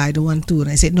 "No lah, I don't want to."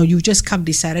 And I said, "No, you just come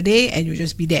this Saturday and you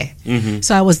just be there."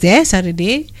 So I was there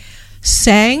Saturday,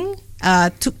 sang,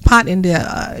 took part in the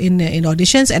in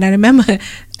auditions, and I remember,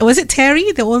 was it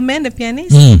Terry, the old man, the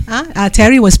pianist?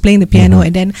 Terry was playing the piano,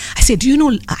 and then I said, "Do you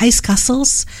know Ice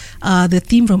Castles? The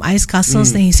theme from Ice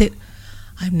Castles?" Then he said,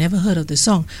 "I've never heard of the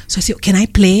song." So I said, "Can I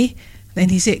play?" Then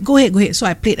he said, go ahead. So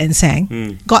I played and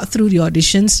sang, got through the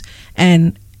auditions,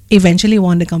 and eventually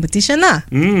won the competition lah.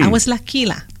 I was lucky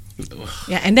lah.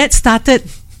 Yeah, and that started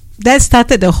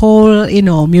the whole,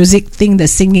 music thing, the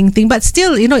singing thing. But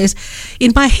still, it's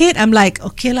in my head, I'm like,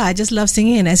 okay lah, I just love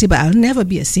singing. And I said, but I'll never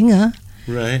be a singer.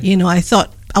 Right. I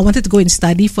thought I wanted to go and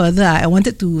study further. I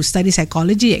wanted to study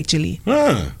psychology actually.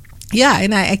 Yeah,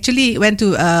 and I actually went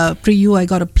to pre-U. I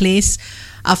got a place.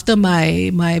 After my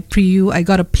pre-U, I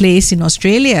got a place in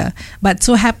Australia. But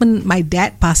so happened my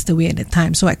dad passed away at the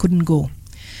time, so I couldn't go.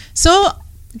 So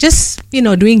just,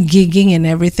 doing gigging and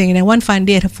everything. And then one fine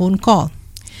day I had a phone call.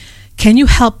 "Can you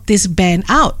help this band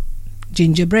out,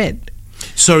 Gingerbread?"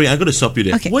 Sorry, I got to stop you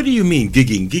there. Okay. What do you mean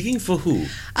gigging? Gigging for who?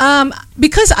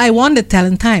 Because I won the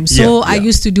talent time, so I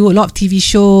used to do a lot of TV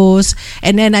shows,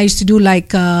 and then I used to do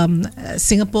like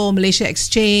Singapore Malaysia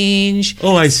exchange.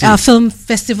 Oh, I see. Film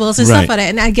festivals and Right. stuff like that,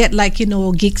 and I get like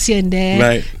gigs here and there,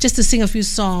 Right. just to sing a few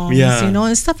songs, Yeah.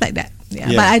 and stuff like that.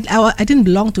 Yeah. Yeah. But I didn't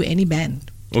belong to any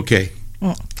band. Okay.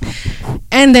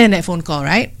 And then that phone call,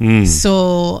 right?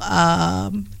 So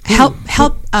help.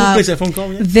 Who plays that phone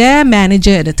call? Yeah? Their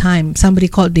manager at the time, somebody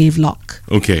called Dave Locke,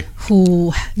 Okay.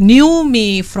 who knew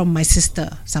me from my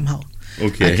sister somehow.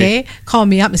 Okay. Call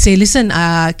me up and say, "Listen,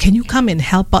 can you come and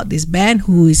help out this band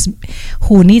who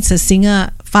needs a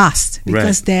singer fast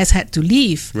because theirs had to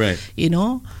leave." Right.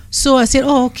 So I said,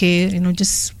 "Oh, okay.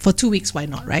 Just for 2 weeks, why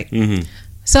not, right?"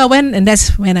 So I went, and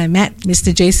that's when I met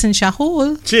Mr. Jason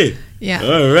Shahul. Chee. Yeah.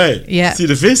 All right. Yeah. See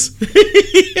the fist?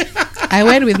 I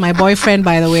went with my boyfriend,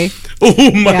 by the way. Oh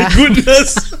my Yeah.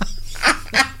 goodness.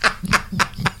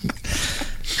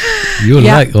 You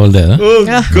like all that, huh? Oh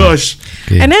Yeah. gosh.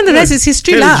 And then the rest is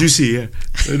history Kind lah. of juicy, yeah.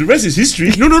 The rest is history.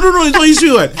 No, it's not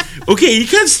history. What? Okay, you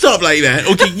can't stop like that.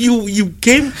 Okay, you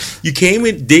came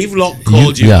in. Dave Locke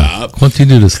called you up.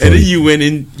 Continue the story. And then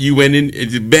you went in.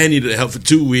 The band needed help for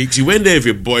 2 weeks. You went there with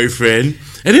your boyfriend.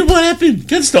 And then what happened?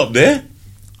 Can't stop there.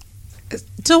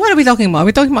 So what are we talking about? Are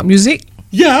we talking about music?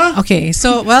 Yeah. Okay,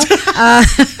 so well,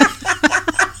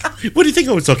 What do you think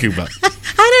I was talking about?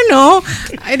 I don't know.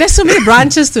 There's so many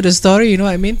branches to the story. You know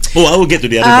what I mean? Oh, I will get to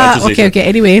the other branches later. Okay.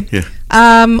 Anyway, Yeah.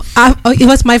 It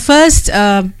was my first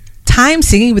time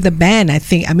singing with a band. I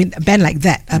think. I mean, a band like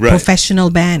that, a Right. professional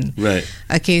band. Right.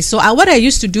 Okay. So what I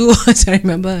used to do was, I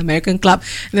remember American Club,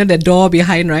 and then the door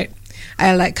behind, right?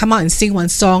 I like come out and sing one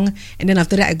song, and then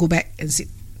after that I go back and sit,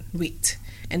 wait.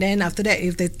 And then after that,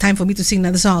 if there's time for me to sing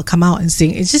another song, I'll come out and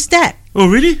sing. It's just that. Oh,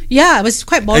 really? Yeah, it was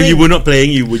quite boring. And you were not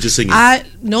playing, you were just singing.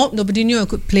 No, nobody knew I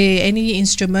could play any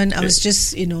instrument. I was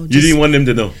just, You didn't want them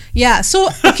to know. Yeah, so,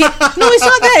 okay. No, it's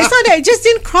not that. It just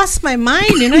didn't cross my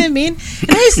mind, you know what I mean?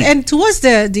 And towards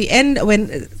the end,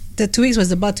 when the 2 weeks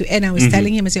was about to end, I was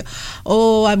telling him, I said,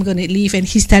 "Oh, I'm going to leave." And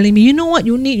he's telling me, "You know what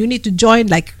you need? You need to join,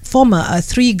 like, form a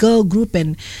 3-girl group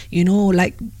and,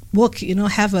 like, work,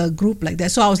 have a group like that."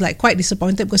 So I was like quite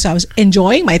disappointed because I was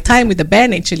enjoying my time with the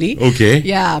band actually. Okay.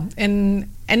 Yeah, and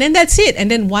then that's it. And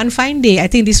then one fine day, I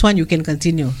think this one you can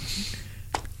continue.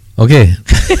 Okay.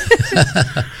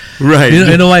 Right.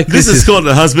 You know why This Chris is called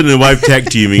the husband and wife tag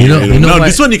teaming. You know Now, why-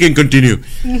 this one you can continue.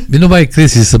 You know why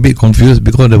Chris is a bit confused?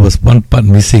 Because there was one part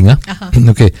missing.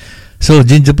 Okay. So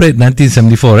Gingerbread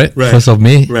 1974, right? Right. 1st of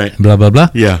May. Right. Blah, blah, blah.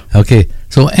 Yeah. Okay.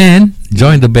 So Anne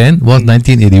joined the band was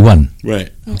 1981. Right.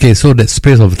 Okay, so that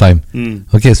space of time.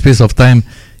 Okay, space of time.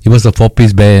 It was a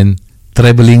 4-piece band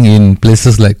traveling in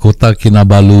places like Kota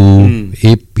Kinabalu,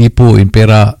 Ipoh in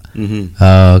Perak,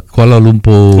 Kuala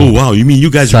Lumpur. Oh, wow. You mean you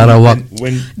guys Sarawak.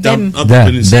 went Them. down up that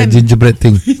and Gingerbread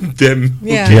thing. them.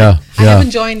 Yeah. Yeah, I yeah.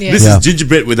 haven't joined yet. This Yeah. is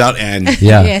Gingerbread without Anne.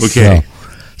 Yeah. Yes. Okay. Yeah.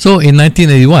 So in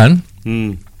 1981,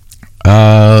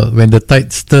 when the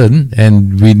tides turned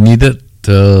and we needed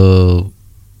 2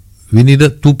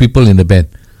 people in the band,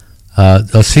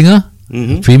 a singer,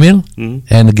 female,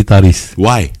 and a guitarist.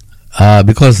 Why?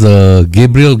 Because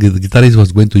Gabriel, the guitarist,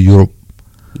 was going to Europe.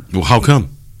 Well, how come?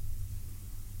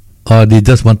 They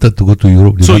just wanted to go to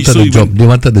Europe. They So wanted the you job. went- They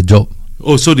wanted the job.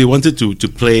 Oh, so they wanted to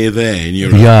play there, and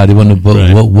you're Yeah, they want to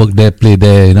work there, play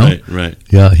there, you know. Right.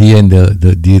 Yeah, he and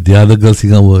the other girl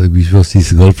singer, which was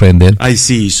his girlfriend then. I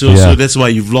see. So that's why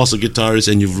you've lost a guitarist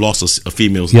and you've lost a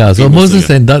female. Yeah, so female Moses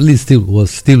singer. and Dudley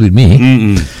was still with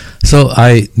me. So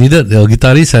I needed a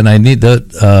guitarist and I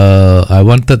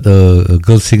wanted a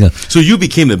girl singer. So you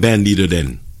became the band leader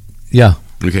then? Yeah.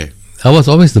 Okay. I was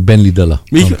always the band leader.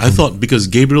 I thought because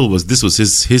Gabriel was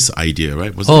his idea,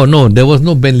 right? No, there was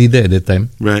no band leader at that time.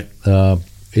 Right.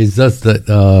 It's just that,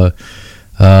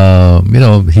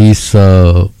 he's,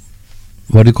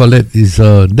 what do you call it?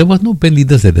 There was no band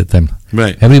leaders at that time.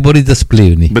 Right. Everybody just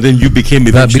play only. But then you became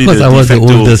eventually because the I was the de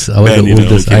facto oldest.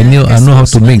 Okay. I know how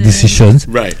to make decisions.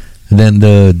 Right. And then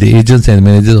the agents and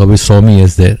managers always saw me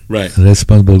as that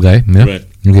responsible guy. Yeah? Right.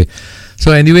 Okay.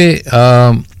 So anyway,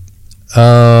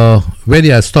 where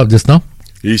did I stop just now?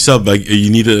 You said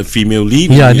you needed a female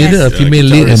lead. Yeah, I needed a female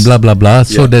lead and blah blah blah.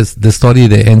 So that's the story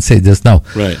that Anne said just now.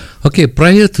 Right. Okay.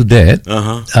 Prior to that,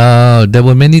 there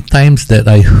were many times that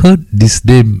I heard this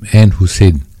name Anne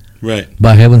Hussein. Right. But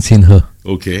I haven't seen her.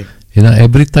 Okay. You know,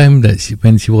 every time that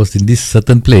when she was in this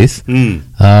certain place,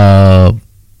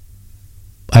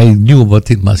 I knew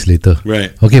about it much later.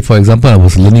 Right. Okay, for example, I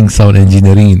was learning sound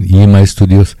engineering in EMI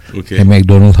Studios at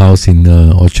McDonald House in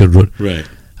Orchard Road. Right.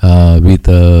 With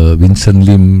Vincent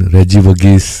Lim, Reggie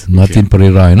Verghese, Martin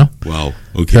Pereira, you know. Wow.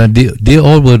 Okay. They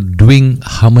all were doing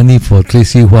harmony for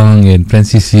Tracy Huang and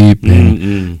Francis Yip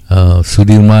and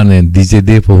Sudirman and DJ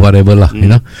Dave or whatever lah, you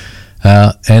know.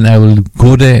 And I will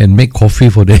go there and make coffee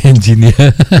for the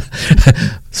engineer.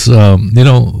 So,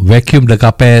 vacuum the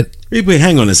carpet. Wait,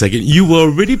 hang on a second. You were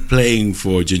already playing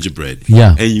for Gingerbread.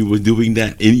 Yeah. And you were doing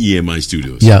that in EMI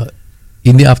Studios. Yeah.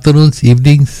 In the afternoons,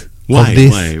 evenings, Why?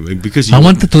 days. Why? Because I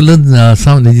wanted to learn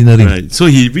sound engineering. Right. So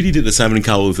he really did the Simon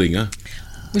Cowell thing, huh?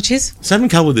 Which is? Simon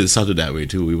Cowell started that way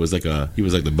too. He was like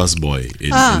the bus boy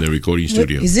in the recording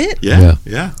studio. Is it? Yeah.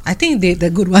 I think the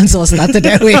good ones all started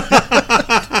that way.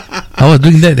 I was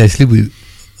doing that actually with.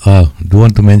 Don't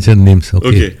want to mention names.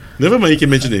 Okay. Never mind. You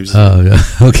can mention names.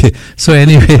 Okay. So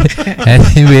anyway,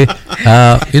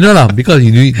 because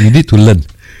you need to learn.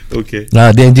 Okay.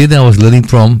 The engineer I was learning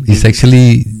from is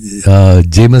actually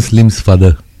James Lim's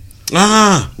father.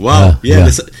 Ah, wow.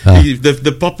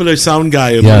 The popular sound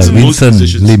guy amongst most Vincent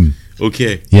musicians. Lim.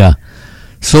 Okay. Yeah.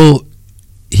 So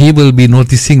he will be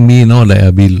noticing me, like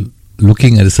I'll be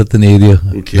looking at a certain area.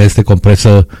 Okay. That's the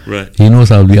compressor. Right. He knows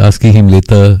I'll be asking him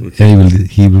later, and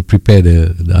he will prepare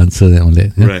the answer and all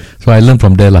that. Yeah? Right. So I learned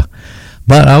from there lah.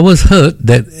 But I was heard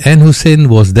that Anne Hussein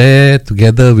was there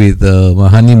together with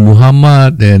Mahani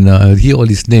Muhammad and hear all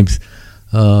his names.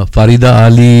 Farida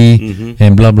Ali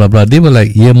and blah blah blah. They were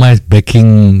like EMI's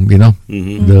backing, the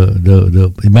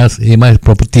EMI's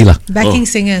property lah. Backing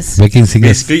singers. Backing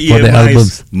singers Basically, for the EMI's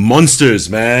albums. monsters,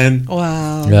 man.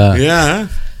 Wow. Yeah.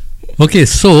 Okay,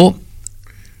 so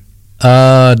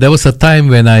there was a time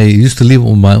when I used to live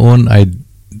on my own. I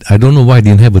don't know why I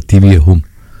didn't have a TV at home.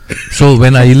 So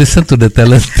when I listened to the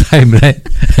talent time, right?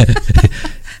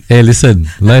 Hey, listen,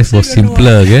 life was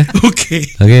simpler, okay?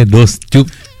 Okay, those tube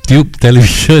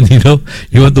television, you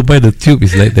want to buy the tube,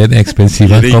 it's like that expensive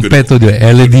compared to the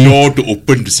LED. Door to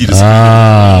open to see the screen.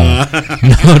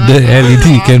 Now the LED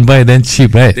you can buy then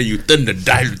cheap, right? Then you turn the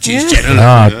dial to change channel.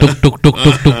 Tuk,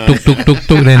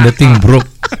 then the thing broke.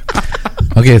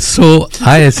 Okay, so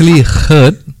I actually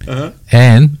heard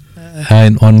and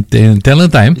on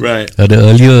talent time, right. The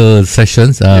earlier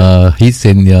sessions, hits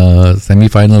in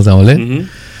semi-finals and all that,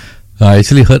 I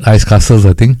actually heard Ice Castles,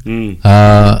 I think.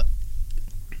 On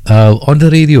the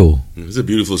radio. It's a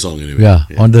beautiful song anyway. Yeah,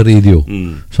 on the radio.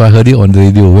 So I heard it on the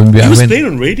radio. It was played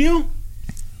on radio?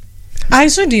 I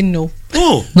also didn't know.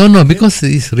 Oh. No, because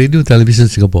it's Radio Television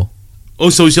Singapore. Oh,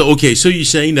 so you're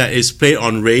saying that it's played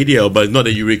on radio, but not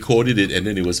that you recorded it and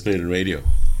then it was played on radio.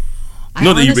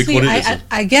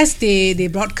 I guess they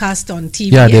broadcast on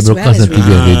TV. Yeah, they broadcast on TV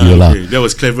and radio lah. Okay. That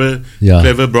was clever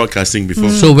broadcasting before.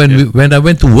 So when I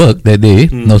went to work that day,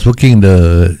 I was working in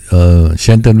the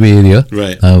Shenton Way area.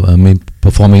 Right.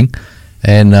 Performing,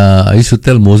 and I used to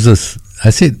tell Moses,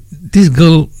 I said, this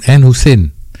girl Anne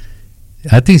Hussein,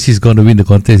 I think she's going to win the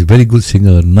contest. Very good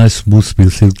singer, nice, smooth,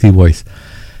 silky voice.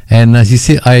 And she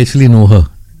said, I actually know her.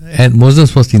 And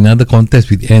Moses was in another contest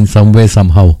with Anne somewhere,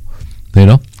 somehow.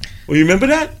 Oh, you remember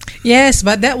that? Yes,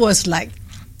 but that was like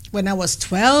when I was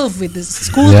 12 with the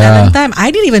school talent time.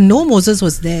 I didn't even know Moses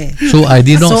was there. So I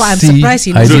did not see. So I'm surprised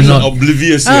he knows. So you're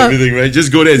oblivious to everything, right?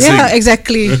 Just go there and sing. Yeah,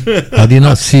 exactly. I did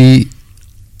not see.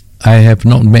 I have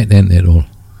not met Anne at all.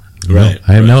 Right.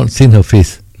 I have not seen her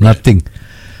face. Nothing.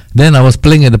 Then I was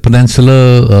playing at the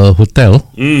Peninsula Hotel,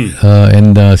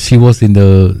 and she was in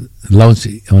the lounge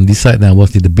on this side, and I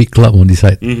was in the big club on this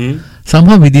side.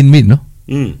 Somehow we didn't meet, no?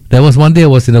 There was one day I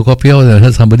was in a coffee house and I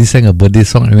heard somebody sang a birthday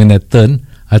song, and when I turned,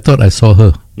 I thought I saw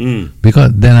her.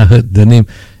 Because then I heard the name,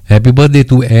 Happy Birthday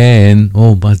to Anne.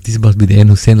 Oh, this must be the Anne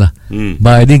Hussein lah.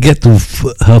 But I didn't get to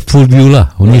her full view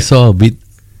lah. Only saw a bit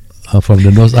from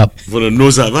the nose up. From the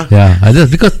nose up, huh? Yeah, I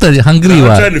just because hungry.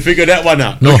 I'm trying to figure that one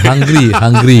out. No,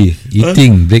 hungry,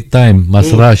 eating, break time,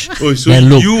 must rush. Oh, so then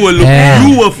look, you were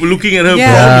looking at her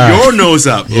from your nose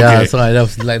up. Okay. Yeah, so I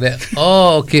was like that.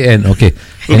 Oh, okay, and okay.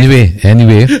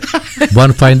 Anyway,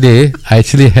 one fine day, I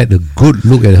actually had a good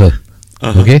look at her.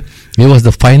 Okay, it was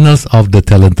the finals of the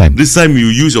talent time. This time you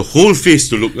use your whole face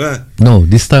to look. No,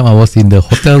 this time I was in the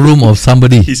hotel room of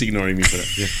somebody. He's ignoring me for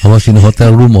that. Yeah. I was in the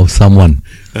hotel room of someone.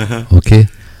 Okay.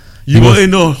 You were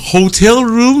in a hotel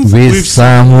room with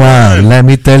someone. Let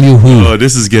me tell you who. Oh,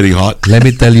 this is getting hot. Let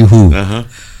me tell you who.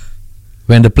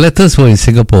 When the Platters were in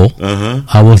Singapore,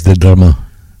 I was the drummer.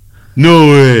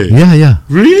 No way. Yeah.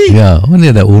 Really? Yeah.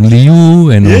 Only you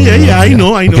and I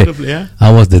know. Okay. The player.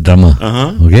 I was the drummer.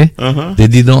 Okay. They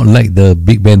did not like the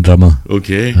big band drummer.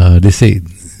 Okay. They say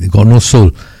they got no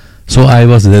soul. So I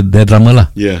was the drummer lah.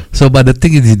 Yeah. So but the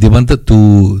thing is, they wanted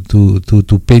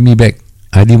to pay me back.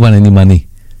 I didn't want any money.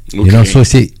 Okay. You know. So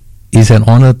say it's an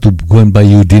honor to go and buy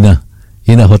you dinner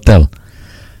in a hotel.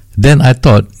 Then I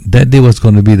thought that day was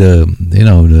going to be the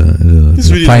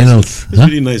really finals. It's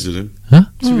really nice of them. Huh?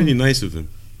 It's really nice of them.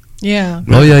 Yeah.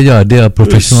 Oh yeah. They are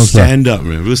professionals. Stand up,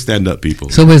 man. Real stand up people.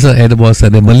 So I was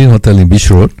at the Merlin Hotel in Beach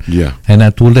Road. Yeah. And I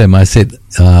told them, I said,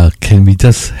 can we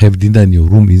just have dinner in your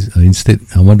room instead?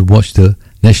 I want to watch the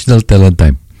National Talent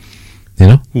Time. You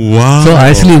know? Wow. So I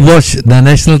actually watched the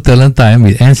National Talent Time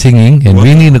with Anne singing and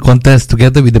winning the contest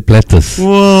together with the Platters.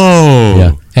 Whoa.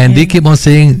 Yeah. And they keep on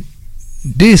saying,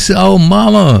 this our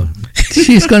mama.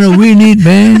 She's gonna win it,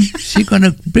 man. She's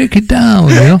gonna break it down,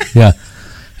 you know? Yeah.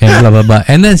 And blah blah blah.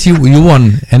 And then you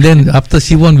won. And then after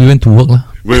she won, we went to work lah.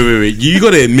 Wait. You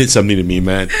gotta admit something to me,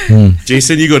 man.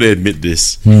 Jason, you gotta admit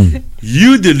this.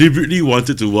 You deliberately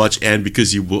wanted to watch Anne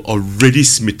because you were already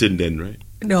smitten then, right?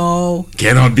 No.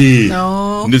 Cannot be.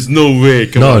 No. There's no way.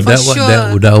 Come No, on.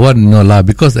 that one no lah.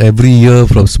 Because every year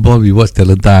from small we watch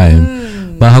Talent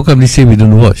Time. But how come this year we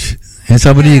don't watch? And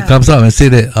somebody comes up and say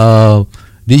that,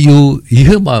 did you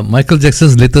hear about Michael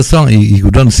Jackson's latest song? You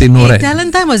don't say no, right?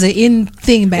 Talent Time was an in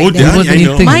thing back then. Yeah, I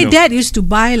know. My dad used to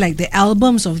buy like the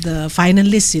albums of the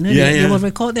finalists, you know, they will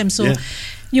record them. So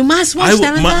you must watch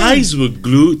Talent Time. My eyes were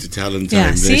glued to Talent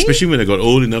Time, especially when I got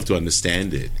old enough to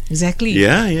understand it. Exactly.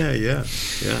 Yeah.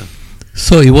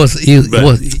 So it was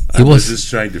just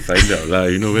trying to find out,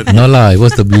 you know. No lah, it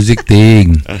was the music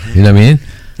thing. You know what I mean?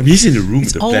 I mean, he's in the room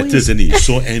with the Platters and he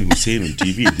saw Anne Hussein on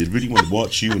TV. They really want to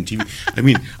watch you on TV. I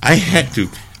mean, I had to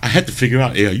figure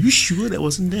out, hey, are you sure that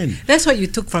wasn't then? That's what you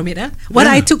took from it, huh? What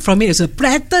I took from it is the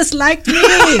Platters like me.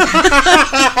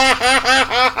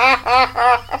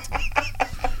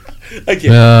 Okay,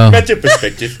 better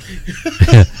perspective.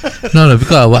 No,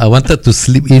 because I wanted to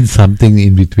slip in something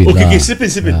in between. Okay, slip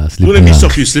in. Don't let me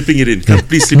stop you slipping it in. Come,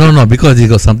 please slip in. No, because it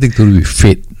got something to do with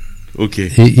fate.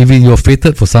 Okay. If you're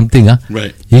fated for something,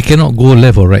 right, you cannot go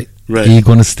left or right. Right. You're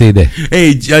gonna stay there.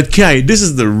 Hey, Kai, this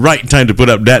is the right time to put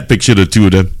up that picture, the two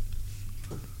of them.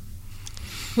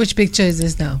 Which picture is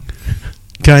this now?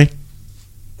 Kai.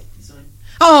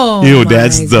 Oh,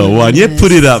 that's the one. Yeah,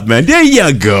 put it up, man. There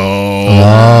you go.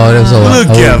 Oh, that's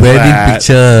look at wedding that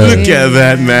picture. Look at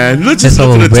that, man. Let's just That's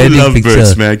look at the two wedding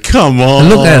lovebirds, picture. man. Come on.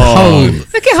 Look at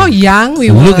how young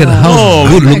we were. Look at how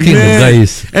good looking the guy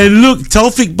is. And look,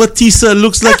 Taufik Batista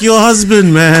looks like your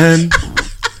husband, man.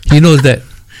 He knows that.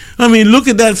 I mean, look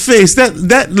at that face.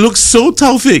 That looks so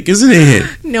Taufik, isn't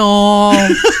it? No.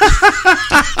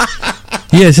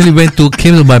 He actually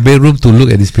came to my bedroom to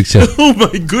look at this picture. Oh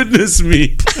my goodness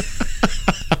me.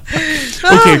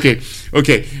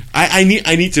 Okay.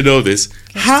 I need to know this.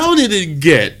 How did it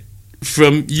get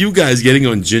from you guys getting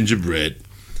on Gingerbread,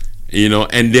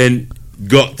 and then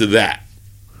got to that?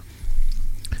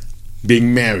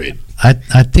 Being married.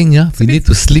 I think we need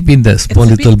to slip in that small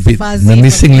little bit. The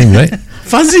missing link, right?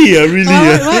 Fuzzy, really.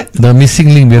 What? The missing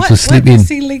link we have to slip in. What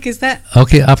missing link is that?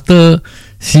 Okay, after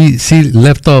she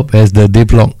left off as the day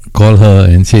block called her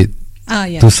and said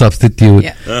to substitute,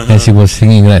 and she was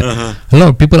singing, right? A lot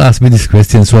of people ask me this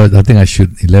question, so I think I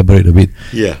should elaborate a bit.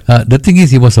 Yeah. The thing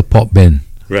is, it was a pop band.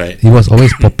 Right. He was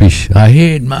always popish. I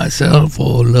hate myself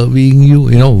for loving you.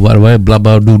 Whatever, blah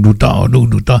blah, do ta.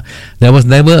 There was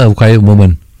never a quiet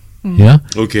moment. Yeah.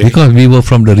 Okay. Because we were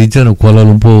from the region of Kuala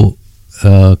Lumpur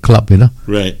club,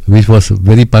 right, which was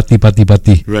very party.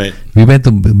 Right. We went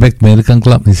back to American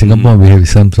club in Singapore. We have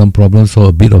some problems, so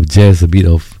a bit of jazz, a bit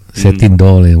of satin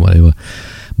doll and whatever.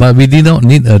 But we did not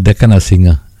need that kind of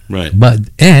singer. Right. But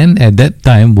Anne at that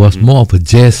time was more of a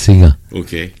jazz singer.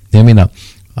 Okay. I mean,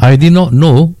 I did not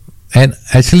know, and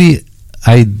actually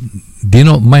I did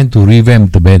not mind to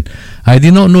revamp the band. I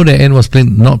did not know that Anne was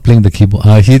not playing the keyboard.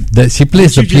 She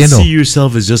plays the Did you just piano. see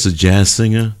yourself as just a jazz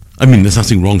singer? I mean, there's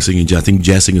nothing wrong singing jazz. I think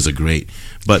jazz singers are great.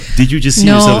 But did you just see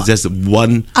yourself as just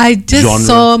one I just genre?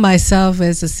 saw myself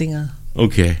as a singer.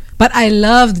 Okay. But I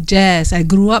loved jazz. I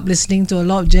grew up listening to a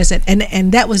lot of jazz,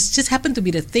 and that was just happened to be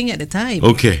the thing at the time.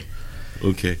 Okay.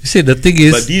 Okay. You see, the thing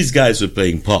is, But these guys were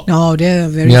playing pop. No, they're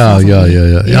very yeah.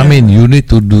 Yeah. I mean, you need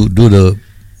to do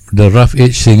the rough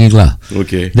edge singing lah.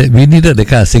 Okay. That we needed the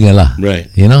kind of singer lah. Right.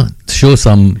 You know, show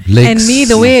some legs. And me,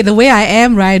 the way I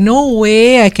am, right? No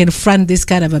way I can front this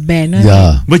kind of a band. Right?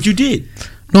 Yeah. But you did.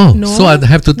 No. No, So I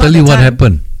have to not tell you the what time.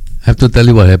 happened.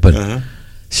 Uh-huh.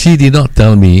 She did not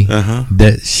tell me Uh-huh.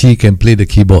 that she can play the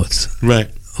keyboards. Right.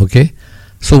 Okay.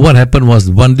 So what happened was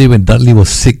one day when Dudley was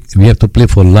sick, we had to play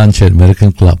for lunch at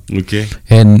American Club, Okay.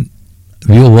 and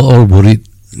we were all worried.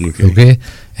 Okay. Okay.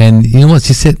 And you know what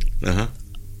she said? Uh-huh.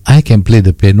 I can play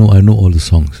the piano. I know all the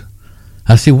songs.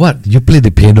 I said, what? You play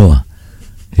the piano? Ah?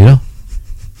 You know?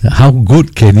 How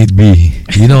good can it be?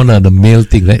 You know, the male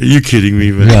thing, right? Are you kidding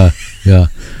me, man? Yeah.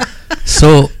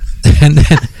 So, and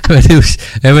then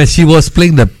when she was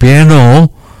playing the piano,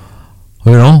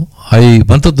 you know, I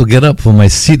wanted to get up from my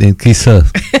seat and kiss her.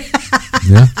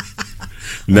 Yeah.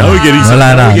 Now we're getting No,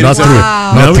 somewhere. no, Now we're not getting true. somewhere.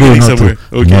 Now Not we're true. getting Not somewhere.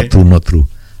 true. Okay. Not true.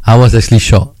 I was actually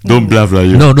shocked. Don't bluff, lah,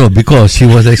 you. No, because she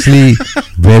was actually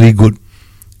very good.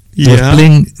 She was Yeah.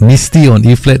 playing Misty on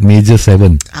E flat major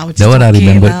 7. Ouch, That one I okay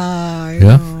remembered. lah,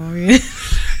 Yeah.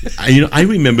 I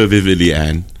remember vividly,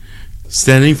 Anne,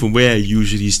 standing from where I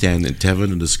usually stand at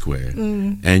Tavern on the Square,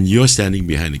 and you're standing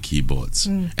behind the keyboards,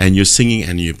 and you're singing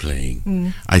and you're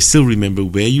playing. I still remember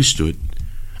where you stood.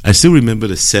 I still remember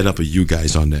the setup of you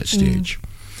guys on that stage.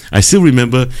 I still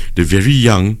remember the very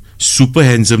young, super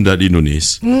handsome Dudley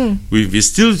Nunes. He's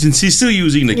still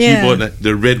using the Yeah. keyboard,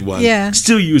 the red one. Yeah.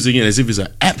 Still using it as if it's an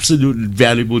absolute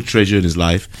valuable treasure in his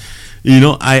life. You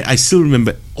know, I still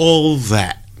remember all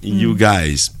that. You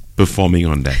guys performing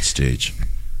on that stage.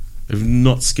 I've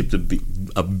not skipped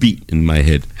a beat in my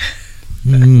head.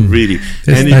 Really.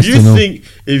 That's And nice to know.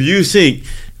 if you think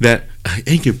that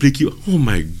I can play keyboard, oh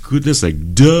my goodness,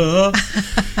 like duh.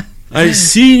 I've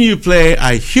seen you play,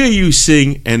 I hear you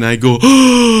sing, and I go,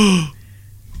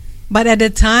 But at the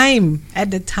time,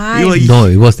 You No,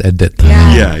 it was at that time.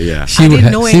 yeah. I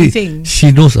didn't know anything.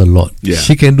 She knows a lot. Yeah.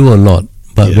 She can do a lot,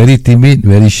 but Yeah. very timid,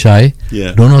 very shy.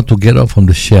 Yeah. Don't know how to get out from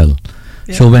the shell.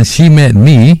 Yeah. So when she met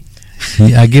me,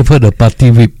 I gave her the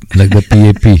party whip, like the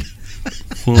PAP.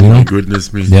 Oh You my know?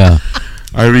 goodness me. Yeah.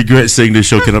 I regret saying the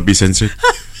show cannot be censored.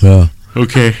 Yeah.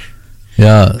 Okay.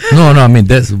 Yeah. No, I mean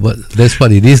that's what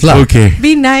it is, lah. Okay.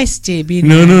 Be nice, Jay. Be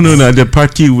No, nice. the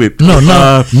party whip.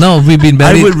 No, we've been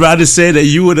I married. would rather say that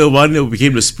you were the one that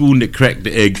became the spoon that cracked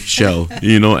the egg shell,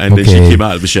 you know, and then she Okay. came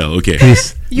out of the shell. Okay.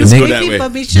 Please, You Let's go give that me way.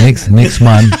 permission.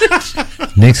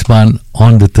 next month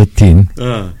on the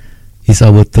 13th is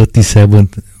our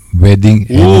 37th wedding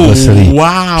anniversary.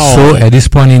 Wow. So at this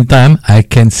point in time, I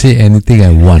can say anything I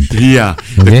want. Yeah.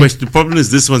 Okay. The problem is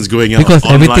this one's going out Because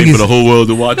online everything for is- the whole world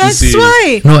to watch and That's see.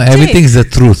 right. No, Jay, everything is the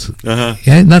truth. Uh-huh.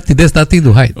 Yeah, there's nothing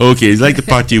to hide. Okay, it's like the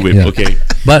party whip. Yeah. Okay.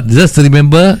 But just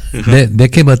remember that there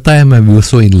came a time when we were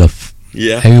so in love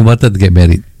Yeah. and we wanted to get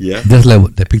married. Yeah. Just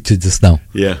like the picture just now.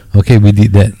 Yeah. Okay, we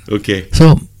did that. Okay.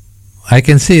 So I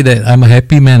can say that I'm a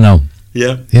happy man now.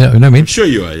 Yeah. You know what I mean? I'm sure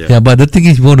you are. Yeah. Yeah, but the thing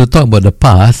is, we want to talk about the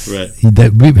past. Right.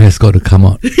 That whip has got to come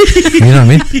out. You know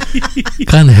what I mean?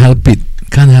 Can't help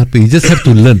it. You just have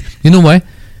to learn. You know why?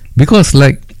 Because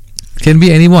can be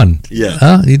anyone.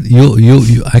 Yeah.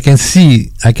 You. I can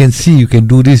see. You can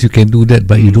do this. You can do that,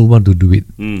 but you don't want to do it.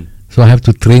 Mm. So I have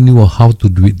to train you on how to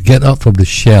do it. Get out from the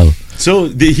shell. So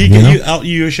did he You get know? you out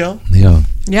your shell? Yeah.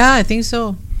 Yeah, I think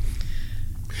so.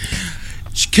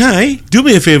 Kai, do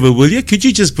me a favor, will you? Could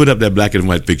you just put up that black and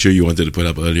white picture you wanted to put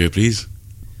up earlier, please?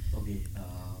 Okay.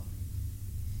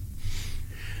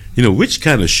 You know, which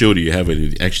kind of show do you have when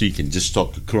you actually can just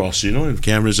talk across, you know, and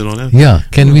cameras and all that? Yeah.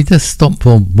 Can we just stop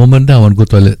for a moment now and go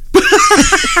toilet?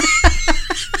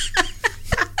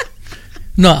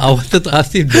 No, I wanted to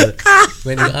ask him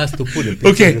when you asked to put the picture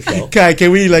Okay, just now. Kai,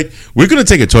 can we we're going to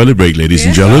take a toilet break, ladies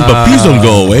and gentlemen, but please don't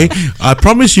go away. I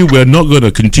promise you we're not going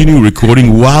to continue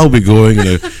recording while we're going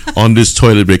on this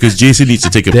toilet break because Jason needs to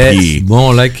take a That's pee.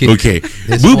 more like it. Okay,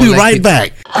 That's we'll more be like right it.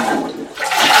 back.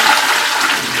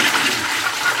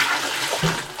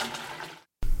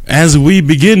 As we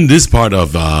begin this part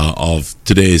of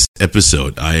today's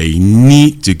episode, I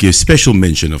need to give special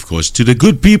mention, of course, to the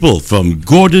good people from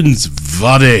Gordon's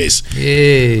Vades.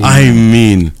 Yay. I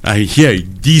mean, I hear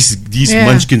these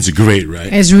munchkins are great,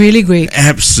 right? It's really great.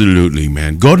 Absolutely,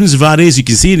 man. Gordon's Vades, you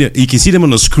can see them on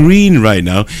the screen right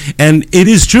now, and it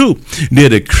is true. They're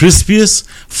the crispiest,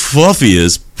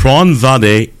 fluffiest prawn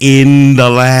vade in the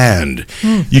land.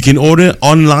 You can order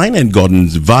online at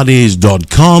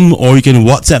gordonsvades.com, or you can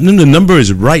WhatsApp them. The number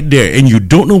is right there, and you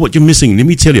don't know what you're missing. Let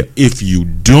me tell you, if you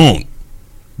don't,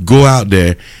 go out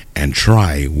there and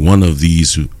try one of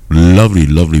these lovely,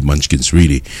 lovely munchkins,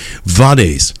 really.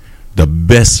 Vades, the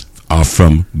best are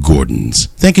from Gordon's.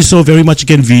 Thank you so very much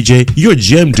again, VJ. You're a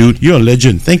gem, dude. You're a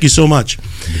legend. Thank you so much.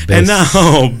 And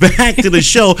now, back to the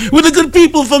show with the good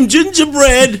people from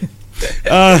Gingerbread.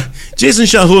 Jason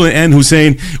Shahul and Ann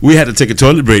Hussein, we had to take a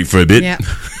toilet break for a bit. Yeah,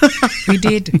 we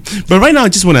did. But right now, I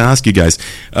just want to ask you guys,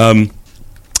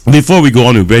 before we go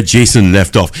on to where Jason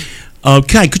left off,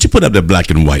 Kai, could you put up the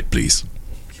black and white, please?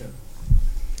 Sure.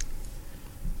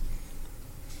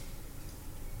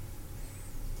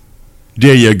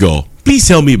 There you go. Please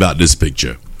tell me about this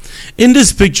picture. In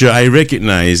this picture, I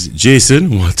recognize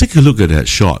Jason. Well, take a look at that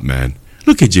shot, man.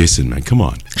 Look at Jason, man. Come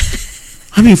on.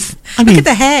 I mean, Look at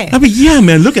the hair. I mean, yeah,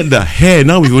 man. Look at the hair.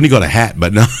 Now we've only got a hat,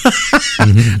 but now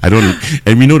I don't.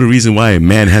 And we know the reason why a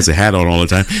man has a hat on all the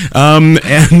time.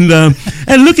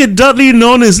 And look at Dudley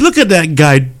Nones. Look at that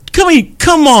guy.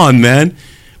 Come on, man.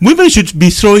 Women should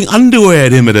be throwing underwear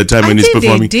at him at the time when he's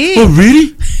performing. They did. Oh,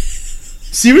 really?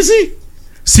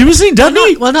 Seriously,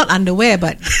 Dudley? Well, not underwear,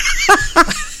 but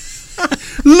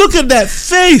Look at that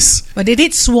face. they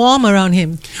did swarm around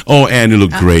him. Oh, and you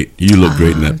look great. You look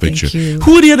great in that thank picture. you.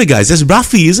 Who are the other guys? That's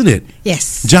Rafi, isn't it?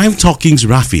 Yes. Jive Talking's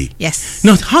Rafi. Yes.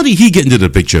 Now, how did he get into the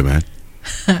picture, man?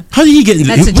 How did he get into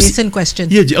That's a was- Jason question.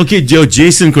 Yeah, okay,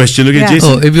 Jason question. Look at Yeah.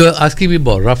 Jason. Oh, if you're asking me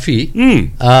about Rafi,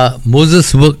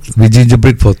 Moses worked with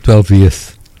Gingerbread for 12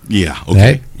 years. Yeah,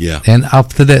 okay. Right? Yeah. And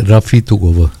after that, Rafi took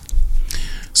over.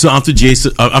 So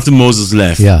after Moses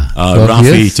left, Yeah. 12 Rafi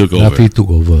years, took over. Rafi took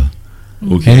over.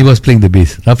 Okay. And he was playing the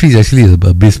bass. Rafi is actually a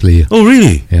bass player. Oh,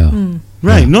 really? Yeah.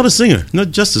 Right, not a singer,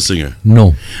 not just a singer.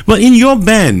 No. But in your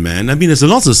band, man, I mean, there's a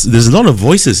lot of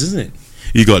voices, isn't it?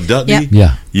 You got Dudley, Yep.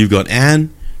 Yeah. you've got Anne,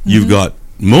 you've got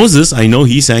Moses. I know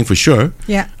he sang for sure.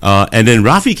 Yeah. And then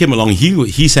Rafi came along.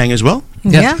 He sang as well.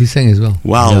 Yeah. He sang as well.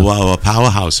 Wow, Yeah. wow, a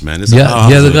powerhouse, man. It's a Yeah,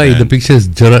 powerhouse the other of a guy in the band. picture is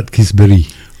Gerard Kisberry.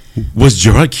 Was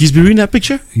Gerard Keysbury in that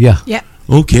picture? Yeah. Yeah.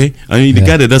 Okay, I mean the Yeah.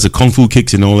 guy that does the kung fu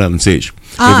kicks and all that on stage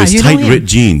with his you know tight him. red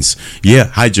jeans. Yeah,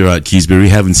 hi Gerard Keysbury.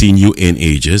 Haven't seen you in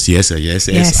ages. Yes. I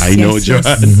know yes, Gerard.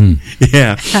 yes.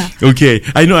 Yeah. Okay,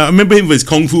 I know. I remember him with his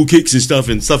kung fu kicks and stuff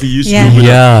he used Yeah. to do. with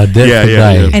Yeah, that. that's the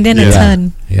guy. And then Yeah. a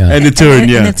turn. Yeah. And the turn,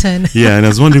 And yeah. a turn. Yeah, and I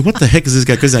was wondering, what the heck is this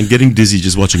guy? Because I'm getting dizzy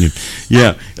just watching him.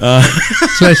 Yeah.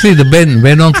 So actually, the band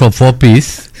went on from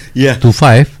 4-piece Yeah. to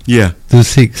 5 Yeah. to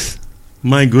 6.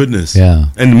 My goodness.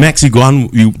 Yeah. And Maxi Guan,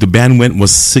 the band went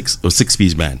was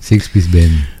six-piece band. 6-piece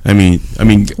band. I mean.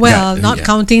 Well, that- not yeah.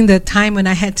 counting the time when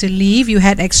I had to leave, you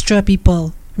had extra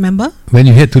people. Remember? When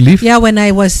you had to leave? Yeah, when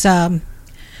I was.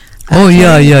 Oh,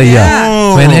 yeah.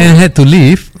 Oh. When Anne had to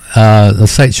leave, a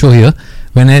side show here,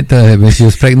 when she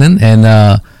was pregnant, and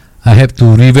I have to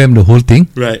revamp the whole thing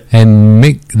Right. and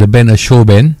make the band a show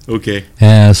band. Okay.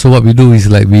 So what we do is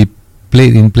like we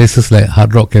played in places like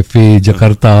Hard Rock Cafe,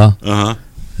 Jakarta,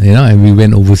 and we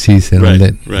went overseas and all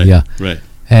that. Right. Yeah. Right.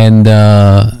 And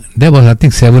that was, I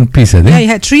think, 7-piece, I think. Yeah, you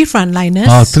had 3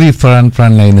 frontliners. 3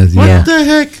 frontliners, What yeah. the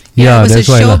heck? Yeah, it was that's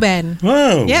a why show lah. band.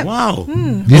 Wow. Yep. Wow.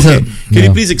 These Okay. are- Can you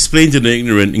yeah. please explain to the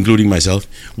ignorant, including myself,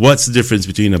 what's the difference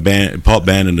between a pop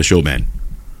band and a show band?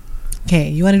 Okay,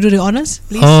 you want to do the honors,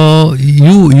 please?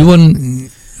 You want to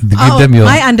give them your...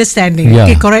 my understanding. Yeah.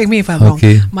 Okay, correct me if I'm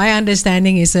Okay. wrong. My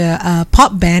understanding is a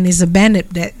pop band is a band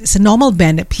it's a normal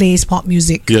band that plays pop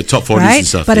music. Yeah, top 40s right? and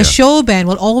stuff. But yeah. a show band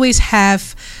will always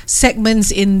have segments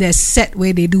in their set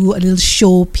where they do a little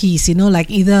show piece.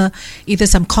 Like either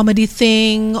some comedy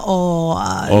thing or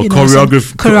some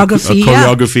choreography.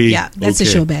 choreography. Yeah, that's a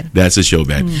Okay. show band. That's a show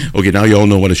band. Okay, now you all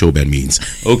know what a show band means.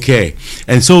 Okay,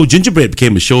 and so Gingerbread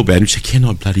became a show band, which I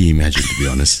cannot bloody imagine, to be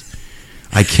honest.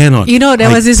 I cannot. There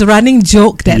was this running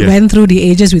joke that Yeah. went through the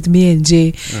ages with me and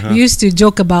Jay. We used to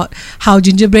joke about how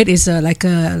Gingerbread is like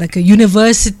a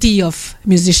university of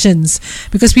musicians,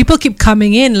 because people keep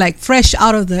coming in like fresh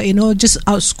out of the just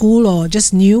out school or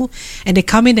just new, and they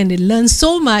come in and they learn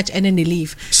so much and then they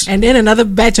leave, and then another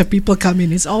batch of people come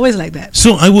in. It's always like that.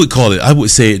 So I would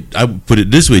put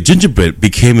it this way: Gingerbread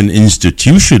became an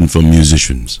institution for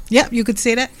musicians. Yeah, you could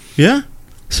say that. Yeah.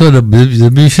 So the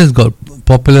musicians got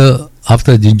popular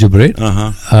after Gingerbread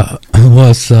Uh-huh.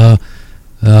 was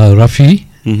Rafi,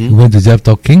 who went to Jeff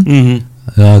Talking.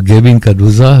 Gavin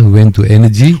Cardoza, who went to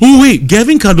Energy. Oh wait,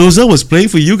 Gavin Cardoza was playing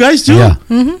for you guys too? Yeah,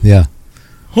 yeah.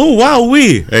 Oh wow,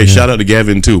 Hey, shout out to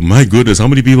Gavin too. My goodness, how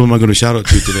many people am I going to shout out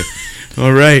to today?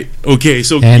 All right, okay,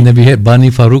 so And then we had Bani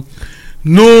Farouk.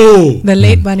 no. The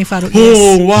late Bani Farouk. Oh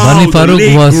Yes. wow, Bani the Farouk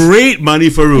late, was- great Bani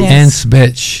Farouk. Yes. Anne's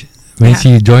batch when Yeah.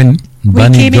 she joined. We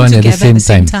Bani came in joined at together the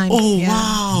same time. Oh yeah.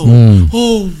 wow! Mm.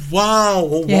 Oh wow!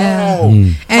 Oh Yeah. wow!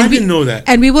 I we- didn't know that.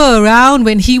 And we were around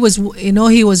when he was,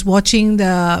 he was watching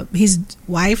his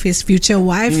wife, his future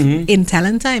wife, in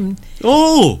Talent Time.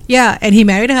 Oh Yeah, and he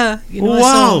married her. Wow.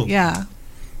 So, yeah.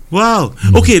 wow!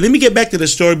 Okay, let me get back to the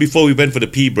story before we went for the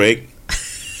pee break.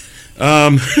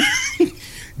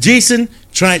 Jason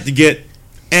tried to get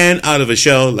Anne out of a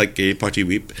shell like a party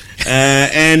whip,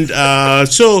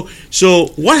 so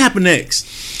what happened next?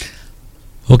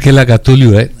 Okay, like I told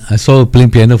you, right? I saw her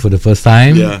playing piano for the first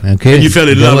time. Yeah. Okay. And you fell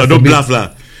in That love. was a Don't bit- bluff, lah.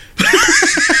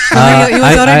 He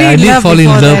was already I in did love fall in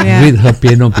before love then, yeah. with her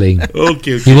piano playing.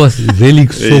 Okay. He was really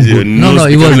so good. No,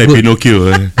 he was like good.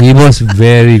 Pinocchio. He was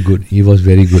very good. He was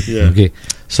very good. Yeah. Okay.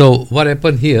 So what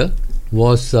happened here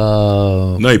was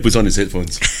Now he puts on his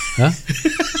headphones. huh?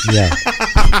 Yeah.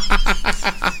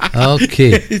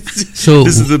 Okay. So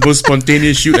This is the most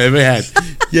spontaneous shoot I ever had.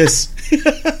 Yes.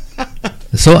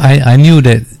 so I knew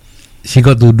that she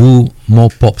got to do more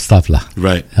pop stuff lah.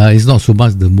 Right. It's not so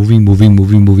much the moving,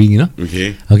 you know.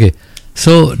 Okay. Okay.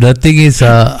 So the thing is,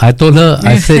 I told her,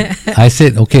 I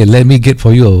said, okay, let me get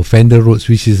for you a Fender Rhodes,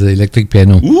 which is an electric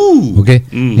piano. Ooh. Okay,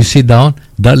 you sit down.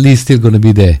 Dudley is still going to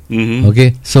be there.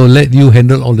 Okay, so let you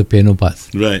handle all the piano parts.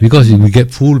 Right. Because you will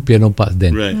get full piano parts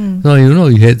then. Right. So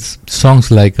you had songs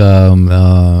like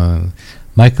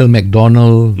Michael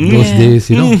McDonald those days.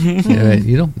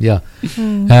 Yeah.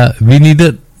 We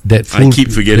needed that full. I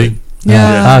keep forgetting.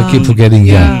 Yeah. I keep forgetting.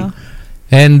 Yeah.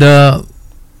 And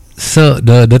so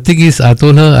the thing is, I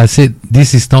told her, I said,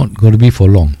 this is not going to be for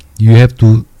long. You have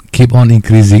to keep on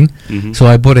increasing. So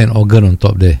I put an organ on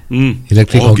top there,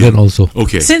 electric organ also.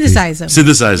 Okay. Synthesizer.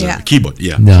 Synthesizer. Keyboard.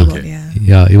 Yeah. Yeah. Okay.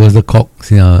 Yeah. It was the Korg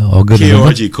organ. remember?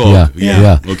 KORG Korg.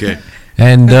 Yeah. Okay.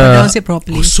 And Pronounce it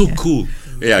properly. Oh, so Yeah. cool.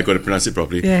 Yeah, I got to pronounce it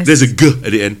properly. Yes. There's a G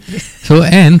at the end. so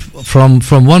and from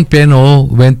one piano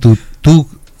went to two,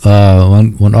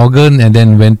 one organ, and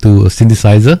then went to a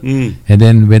synthesizer, and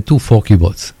then went to 4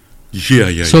 keyboards.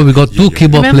 Yeah. So we got two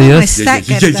keyboard Remember my players. stack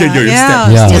Yeah, at yeah, yeah, the- yeah, yeah,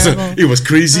 yeah. it It was was, terrible. it was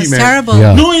crazy, It was man. terrible.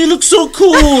 Yeah. No, it looks so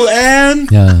cool, Anne.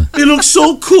 Yeah. It looks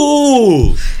so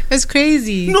cool. It's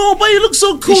crazy. No, but it looks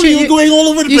so cool. should- You're going all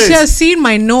over the You should have place. seen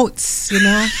my notes,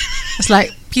 It's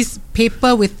like piece of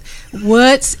paper with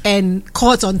words and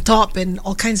chords on top and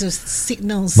all kinds of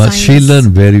signals. But she signs.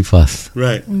 learned very fast.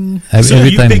 Right. Every So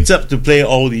you time. picked up to play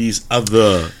all these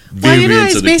other Well,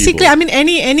 variants it's of the basically, keyboard.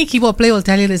 any keyboard player will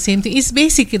tell you the same thing. It's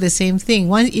basically the same thing.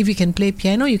 One, if you can play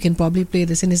piano, you can probably play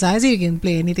the synthesizer, you can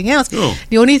play anything else. Oh.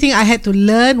 The only thing I had to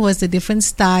learn was the different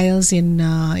styles in,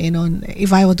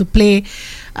 if I were to play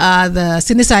the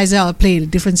synthesizer, I'll play a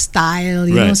different style,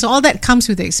 you know. Right. So all that comes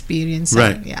with experience.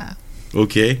 Right. Yeah.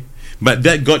 Okay. But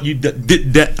that got you.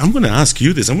 Did that? I'm going to ask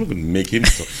you this. I'm not going to make him.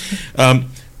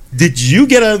 Did you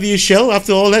get out of your shell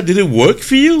after all that? Did it work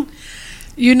for you?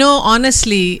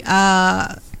 Honestly,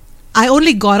 I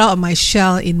only got out of my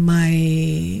shell in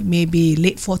my maybe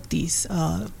late 40s.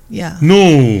 Yeah.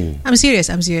 No. I'm serious.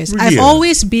 Really? I've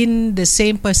always been the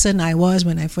same person I was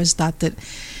when I first started.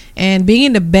 And being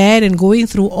in the band and going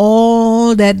through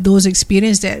all those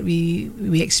experiences that we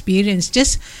experienced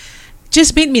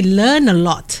just made me learn a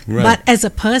lot. Right. But as a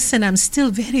person, I'm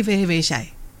still very, very, very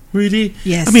shy. Really?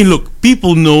 Yes. I mean, look,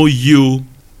 people know you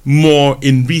more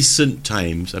in recent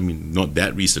times. I mean, not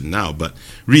that recent now, but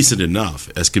recent enough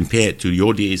as compared to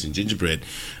your days in Gingerbread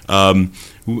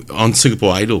on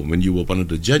Singapore Idol when you were one of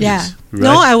the judges. Yeah. Right?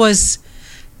 No, I was.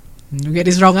 Don't get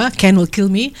this wrong, Ken will kill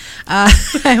me.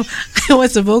 I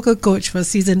was a vocal coach for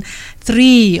season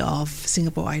 3 of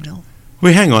Singapore Idol.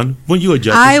 Wait, hang on. Weren't you a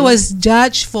judge? I as well? was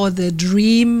judged for the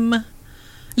Dream,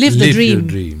 Live the Live Dream. your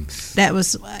dreams. That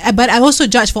was, but I also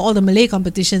judged for all the Malay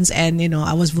competitions, and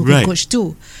I was vocal Right. coach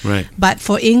too. Right. But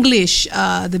for English,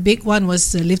 the big one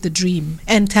was Live the Dream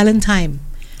and Talent Time.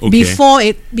 Okay. Before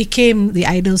it became the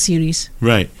Idol series.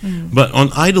 Right. But on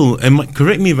Idol,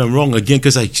 correct me if I'm wrong again,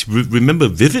 because I remember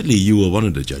vividly you were one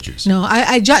of the judges. No,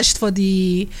 I judged for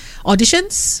the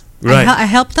auditions. Right. I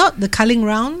helped out the culling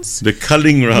rounds. The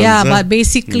culling rounds. Yeah, huh? but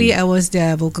basically I was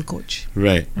their vocal coach.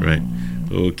 Right.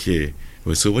 Okay.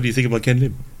 Well, so what do you think about Ken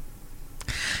Lim?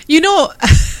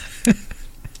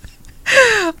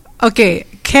 Okay,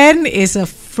 Ken is a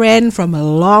friend from a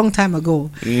long time ago.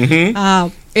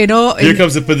 Here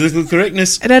comes the political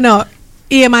correctness. I don't know.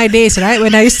 EMI days, right?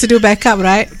 When I used to do backup,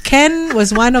 right? Ken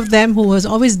was one of them who was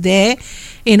always there,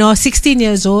 16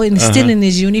 years old and still in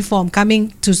his uniform,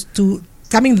 coming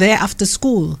there after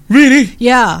school. Really?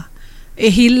 Yeah.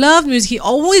 He loved music. He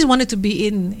always wanted to be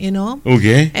in,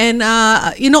 Okay. And,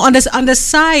 on the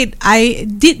side, I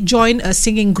did join a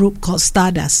singing group called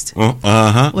Stardust when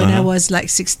I was like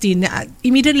 16.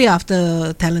 Immediately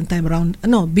after Talent Time round.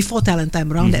 No, before Talent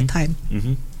Time around that time.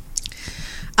 Mm-hmm.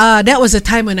 That was a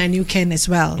time when I knew Ken as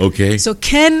well. Okay. So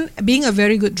Ken, being a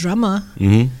very good drummer,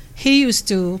 he used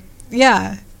to,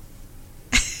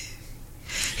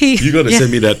 You got to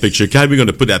send me that picture. Kai, we're going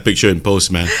to put that picture in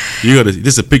post, man.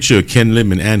 This is a picture of Ken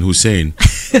Lim and Ann Hussein.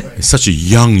 It's such a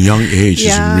young age.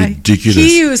 Yeah. It's ridiculous.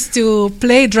 He used to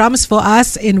play drums for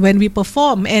us when we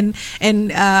perform, and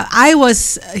I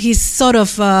was his sort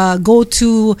of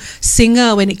go-to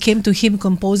singer when it came to him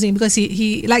composing, because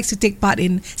he likes to take part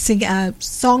in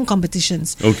song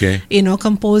competitions. Okay.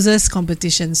 Composers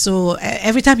competitions. So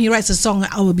every time he writes a song,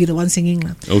 I will be the one singing.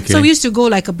 Okay. So we used to go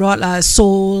like abroad,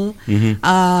 Seoul,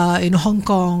 in Hong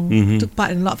Kong, took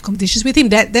part in a lot of competitions with him.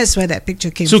 That's where that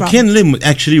picture came from. So Ken Lim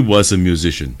actually was a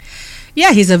musician.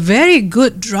 Yeah, he's a very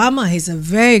good drummer. He's a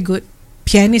very good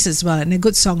pianist as well, and a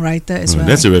good songwriter as well.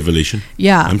 That's a revelation.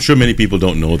 Yeah. I'm sure many people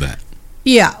don't know that.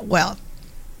 Yeah, well,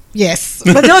 yes.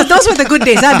 But those were the good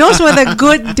days. Those were the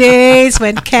good days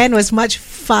when Ken was much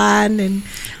fun and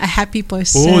a happy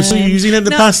person. Oh, so you're using that in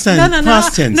the past tense?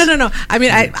 Past tense. No. I mean,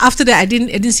 after that, I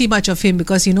didn't see much of him,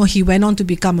 because he went on to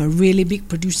become a really big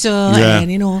producer, and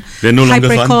They're no Hype longer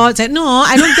fun? Records. And no,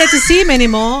 I don't get to see him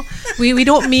anymore. We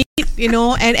don't meet,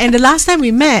 and the last time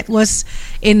we met was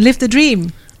in Live the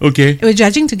Dream. Okay. We were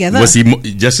judging together. Was he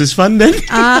just as fun then? He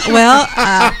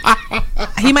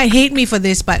might hate me for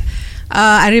this, but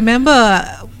I remember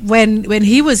when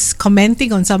he was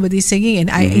commenting on somebody singing, and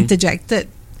I interjected.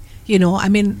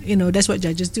 That's what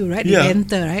judges do, right? Yeah. They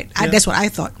enter, right? Yeah. That's what I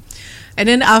thought. And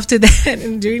then after that,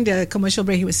 and during the commercial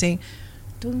break, he was saying,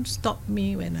 "Don't stop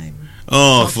me when I'm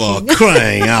for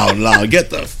crying out loud. Get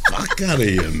the fuck out of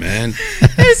here, man."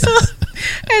 and so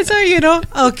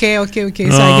okay. So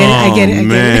I get it.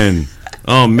 Man.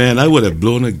 Oh, man, I would have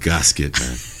blown a gasket,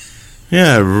 man.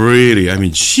 Yeah, really. I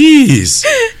mean, jeez.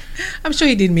 I'm sure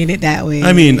he didn't mean it that way.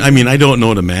 I mean, I don't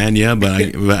know the man, but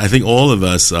I think all of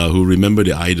us who remember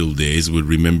the Idol days would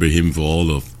remember him for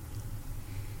all of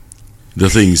the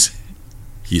things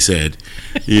he said,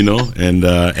 and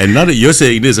now that you're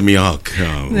saying this, I mean,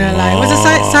 come on. It was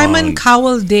the Simon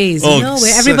Cowell days,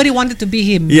 where everybody wanted to be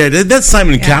him. Yeah, that's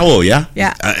Simon Cowell, yeah?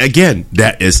 Yeah. Again,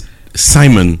 that is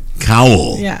Simon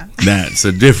Cowell. Yeah. That's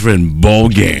a different ball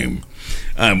game.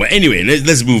 But anyway,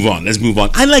 let's move on.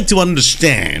 I'd like to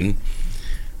understand,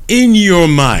 in your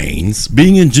minds,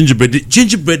 being in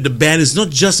Gingerbread, the band is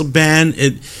not just a band,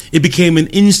 it became an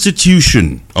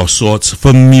institution of sorts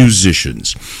for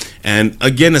musicians. And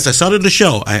again, as I started the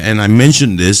show, I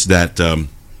mentioned this, that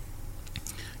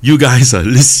you guys are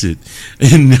listed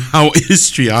in our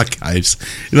history archives,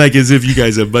 like as if you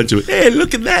guys are a bunch of, hey,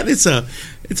 look at that, it's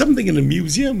something in a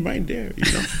museum right there,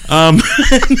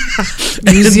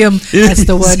 Museum, that's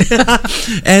the word.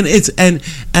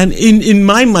 and in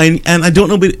my mind, and I don't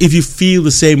know if you feel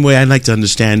the same way, I'd like to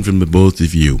understand from the both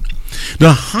of you.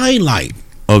 The highlight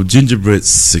of Gingerbread's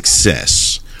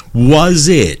success, was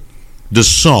it the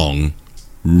song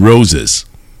Roses?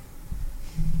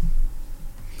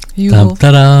 You Dum, go.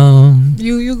 ta-da.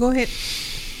 You go ahead.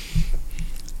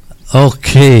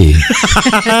 Okay.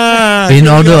 in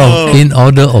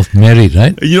order of merit,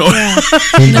 right?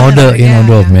 In order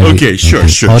of merit. Okay, sure.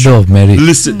 Order of merit.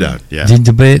 List it down. Yeah.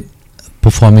 Gingerbread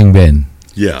performing band.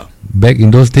 Yeah. Back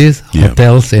in those days,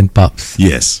 hotels and pubs.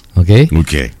 Yes. Okay.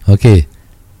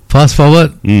 Fast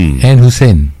forward, Ann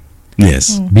Hussein.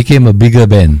 Yes. Became a bigger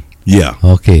band. Yeah.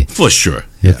 Okay. For sure.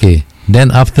 Yeah. Okay.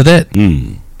 Then after that,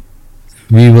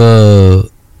 we were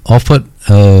offered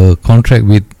a contract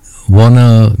with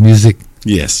Warner Music.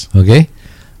 Yes. Okay.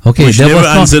 Which that never was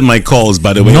answered my calls,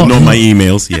 by the way, nor my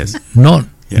emails. Yes. Not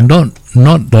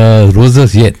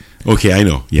Roses yet. Okay, I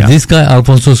know. Yeah. This guy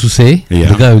Alfonso Susay,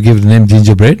 the guy who gave the name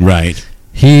Gingerbread, right?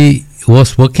 He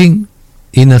was working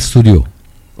in a studio.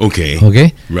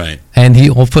 Okay. Right. And he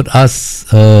offered us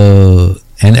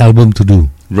an album to do.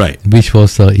 Right. Which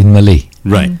was in Malay.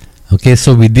 Right. Okay,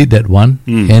 so we did that one,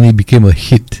 and it became a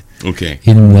hit. Okay.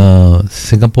 In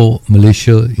Singapore,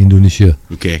 Malaysia, Indonesia.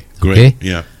 Okay. Great. Okay?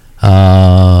 Yeah.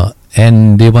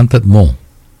 And they wanted more.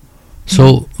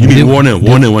 So you mean Warner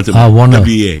wanted more. Warner.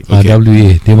 WA. Okay.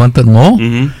 WA. They wanted more,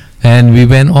 and we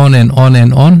went on and on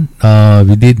and on.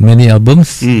 We did many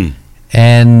albums,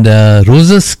 and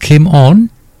Roses came on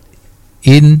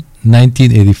in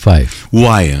 1985.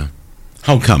 Why?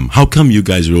 How come? How come you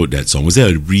guys wrote that song? Was there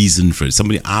a reason for it?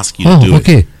 Somebody asked you to do it?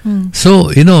 Okay.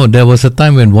 So, there was a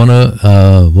time when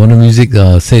Warner Music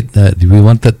said that we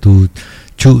wanted to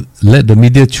let the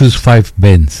media choose 5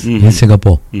 bands in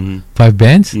Singapore. 5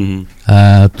 bands to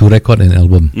record an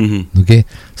album. Okay.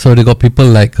 So they got people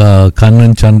like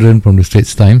Kannan Chandran from the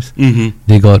Straits Times.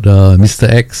 They got Mr.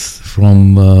 X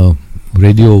from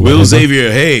radio. Will whatever.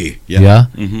 Xavier, hey. Yeah.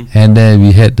 And then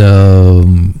we had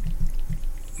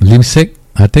Limsek,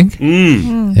 I think.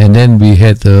 And then we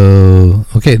had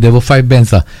there were 5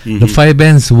 bands. The 5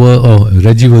 bands were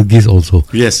Reggie Wilgis also.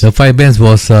 Yes. The 5 bands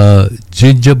was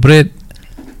Gingerbread,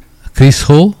 Chris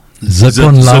Ho,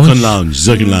 Zircon Lounge.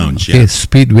 Okay, Okay,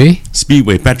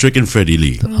 Speedway, Patrick and Freddie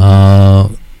Lee.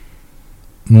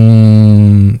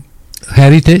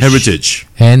 Heritage,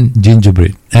 and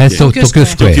Gingerbread. And so Tokyo Square.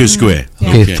 Tokyo Square.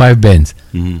 Okay, 5 bands.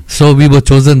 So we were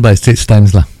chosen by Straits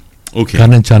Times lah. Okay.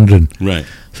 Kannan Chandran. Right.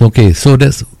 So so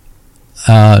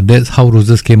that's how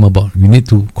Roses came about. We need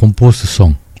to compose a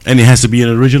song, And it has to be an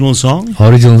original song?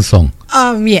 original song.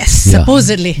 Yes, Yeah.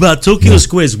 supposedly. But Tokyo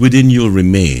Square's Within You'll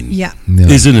Remain Yeah. Yeah.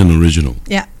 isn't an original.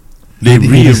 Yeah. They It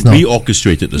is not.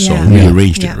 reorchestrated the song, Yeah.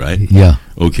 rearranged Yeah. it, right? Yeah,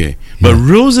 Okay. But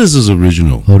Roses is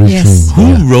original. original. Yes. Who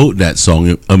yeah. wrote that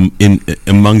song in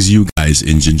amongst you guys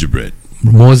in Gingerbread?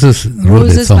 Moses wrote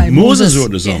that Roses by song. Moses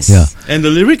wrote the song. Yes. Yeah. And the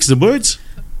lyrics, the words?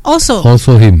 Also,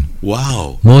 Also him.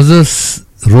 Wow. Moses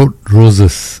wrote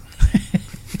Roses.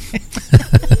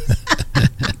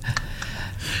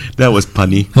 That was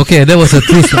punny. Okay, that was a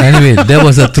true story. Anyway, that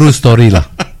was a true story lah.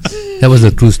 That was a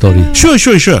true story. Sure.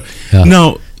 Yeah.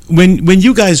 Now, when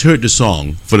you guys heard the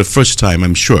song for the first time,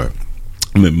 I'm sure,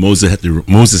 I mean, Moses had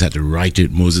to write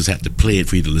it. Moses had to play it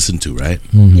for you to listen to, right?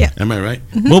 yeah. Am I right?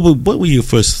 What were your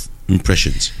first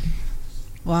impressions?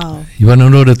 Wow. You want to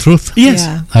know the truth? Yes.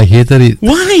 Yeah. I hated it.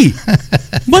 Why?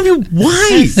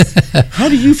 Why? How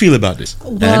do you feel about this?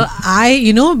 Well,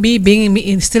 me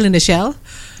being still in the shell.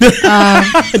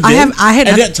 I had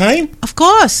at that time. Of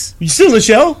course. You still in the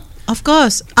shell? Of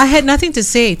course. I had nothing to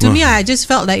say. To me, I just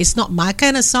felt like it's not my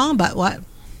kind of song, but what?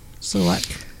 So what?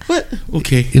 What?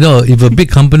 Okay. You know, if a big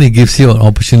company gives you an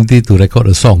opportunity to record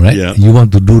a song, right? Yeah. You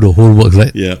want to do the whole work,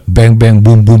 right? Yeah. Bang, bang,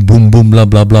 boom, boom, boom, boom, blah,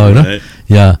 blah, blah, you know? Right.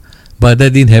 Yeah. But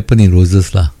that didn't happen in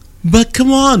Roses lah. But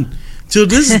come on, till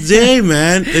this day,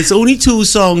 man, it's only 2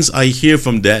 songs I hear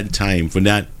from that time, from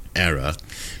that era,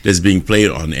 that's being played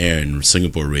on air in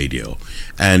Singapore radio,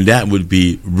 and that would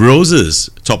be Roses,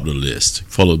 top of the list,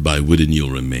 followed by Within You'll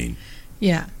Remain.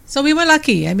 Yeah. So we were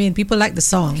lucky. I mean, people like the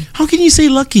song. How can you say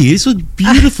lucky? It's a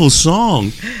beautiful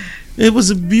song. It was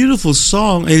a beautiful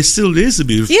song. It still is a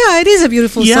beautiful. Yeah, it is a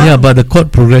beautiful Yeah. song. Yeah, but the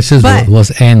chord progressions But-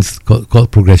 was ends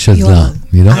chord progressions lah.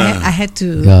 You know? I had to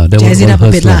Yeah, that jazz was it all up a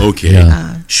hers bit lah. lah. Okay.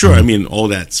 Yeah. Sure, I mean, all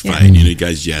that's fine. You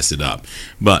guys jazzed it up.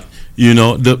 But,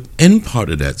 the end part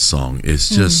of that song is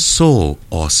just so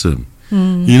awesome.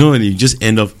 And you just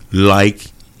end up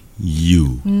like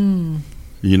you.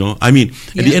 I mean,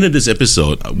 at the end of this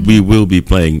episode, we will be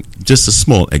playing just a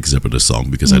small excerpt of the song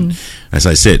because, as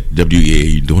I said, WEA,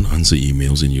 you don't answer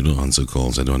emails and you don't answer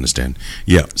calls. I don't understand.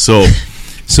 Yeah, so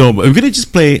we're gonna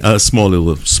just play a small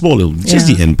little, just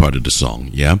the end part of the song.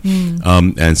 Yeah,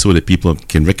 and so that people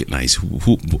can recognize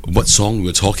what song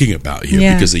we're talking about here,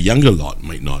 Yeah. because the younger lot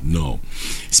might not know.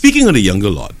 Speaking of the younger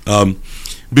lot,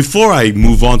 before I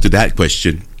move on to that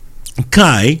question,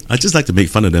 Kai, I'd just like to make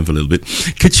fun of them for a little bit.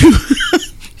 Could you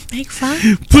Make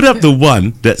fun? put up the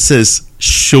one that says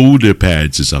shoulder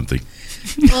pads or something?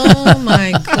 Oh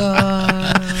my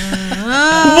god.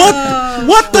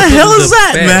 What the hell is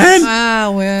that, pads.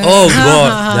 man? Well. Oh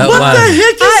God, that What one. the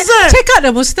heck is that? Check out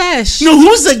the mustache. No,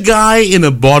 who's the guy in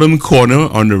the bottom corner,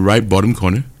 on the right bottom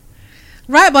corner?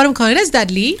 Right bottom corner. That's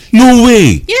Dudley. No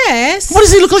way. Yes. What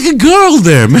does he look like a girl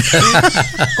there, man?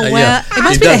 Well, Yeah, it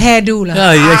must it be the does. hairdo lah.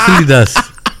 Yeah, he actually does.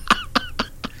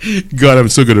 God, I'm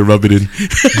so gonna rub it in.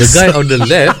 The guy on the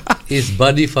left is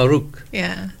Buddy Farouk.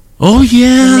 Yeah. Oh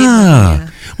yeah. Yeah.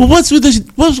 Well, what's with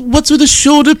the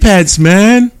shoulder pads,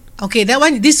 man? Okay,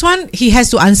 this one, he has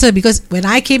to answer because when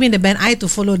I came in the band, I had to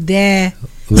follow their.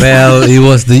 Well, it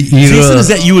was the Jason, era. is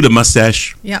that you with the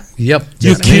mustache? Yeah. Yep.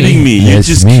 You're that's kidding me. You're That's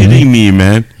just me, kidding me,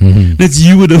 man. Mhm. That's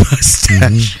you with the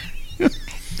mustache.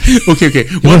 Okay.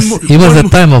 It was the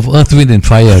time of Earth, Wind and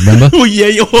Fire, remember? Oh yeah.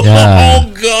 Yeah.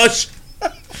 Oh gosh.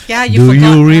 Yeah, you Do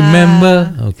forgot. you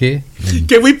remember? Okay.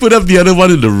 Can we put up the other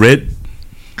one in the red?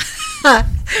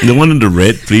 The one in the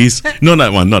red, please. No,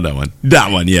 not that one.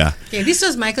 That one, yeah. Okay, this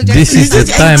was Michael Jackson. This is the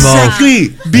time Exactly.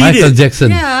 of Beat Michael it.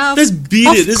 Jackson. Yeah. Let's beat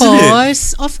it, isn't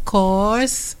it? Of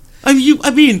course. I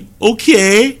mean,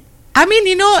 okay. I mean,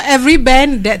 you know, every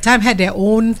band that time had their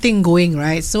own thing going,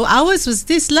 right? So ours was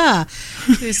this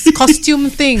this costume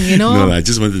thing, you know. No, I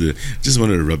just wanted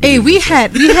to rub it Hey, in we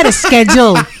myself. had a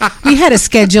schedule. We had a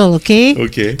schedule, okay?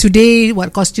 Okay. Today,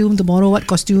 what costume? Tomorrow, what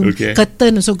costume? Okay.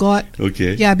 Curtain also got.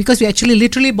 Okay. Yeah, because we actually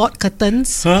literally bought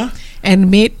curtains Huh? and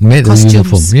made Made a costumes.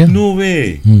 uniform. Yeah. No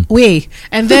way. Way.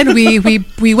 And then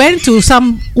we went to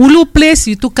some Ulu place.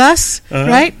 You took us,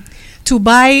 right, to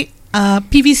buy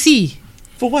PVC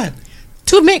For what?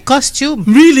 to make costume.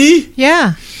 Really?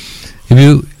 Yeah. If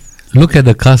you look at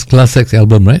the Class X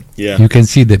album, right? Yeah. You can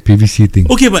see that PVC thing.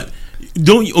 Okay, but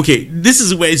this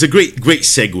is where it's a great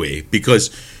segue,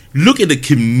 because look at the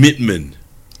commitment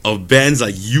of bands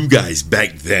like you guys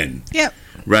back then, Yep.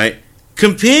 right?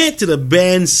 Compared to the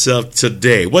bands of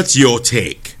today, what's your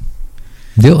take?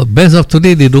 The best of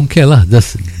today, they don't care lah.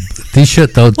 Just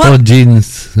t-shirt or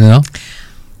jeans, you know.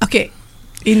 Okay.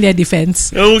 In their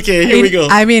defense. Okay, here we go.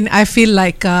 I mean, I feel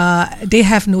like they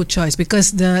have no choice,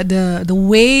 because the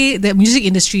way the music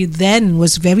industry then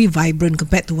was very vibrant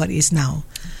compared to what it is now.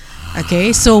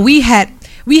 Okay, so we had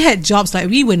jobs like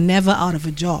we were never out of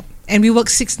a job, and we worked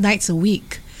 6 nights a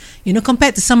week. You know,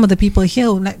 compared to some of the people here,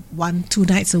 like 1-2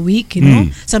 nights a week. You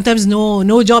know, sometimes no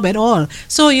job at all.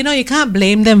 So you know, you can't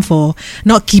blame them for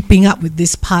not keeping up with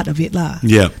this part of it, lah.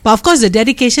 Yeah. But of course, the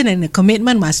dedication and the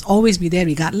commitment must always be there,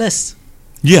 regardless.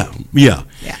 Yeah,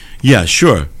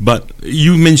 sure. But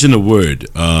you mentioned a word.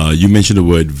 You mentioned the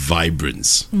word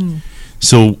vibrance.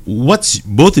 So, what's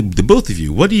the both of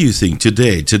you? What do you think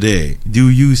today? Do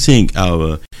you think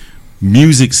our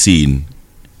music scene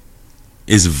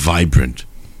is vibrant?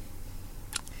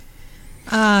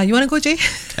 You want to go, Jay?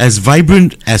 As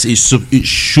vibrant as it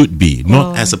should be,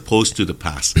 not as opposed to the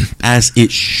past. As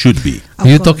it should be. Of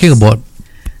You're course. talking about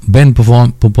band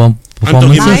performances, I'm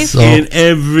talking about or in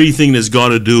everything that's got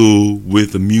to do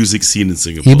with the music scene in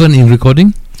Singapore. even in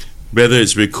recording. Whether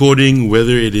it's recording,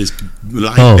 whether it is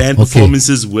live band okay.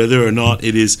 performances, whether or not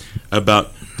it is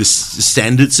about the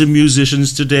standards of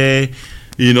musicians today,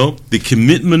 you know, the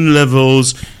commitment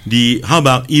levels, how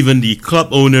about even the club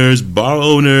owners, bar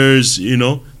owners, you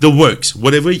know, the works,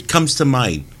 whatever comes to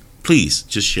mind, please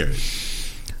just share it.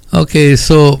 Okay,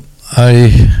 so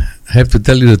I have to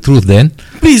tell you the truth then.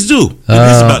 Please do.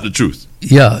 It is about the truth.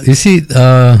 Yeah, you see,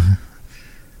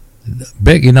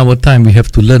 back in our time, we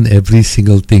have to learn every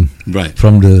single thing Right.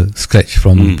 from the scratch,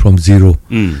 from zero,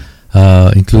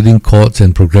 including chords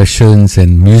and progressions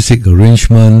and music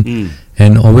arrangement,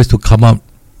 and always to come up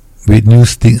with new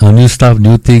stuff,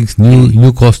 new things,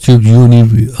 new costumes,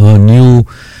 new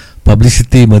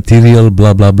publicity material,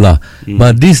 blah blah blah.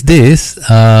 But these days,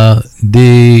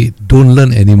 they don't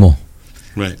learn anymore.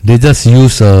 Right. They just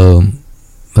use a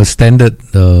standard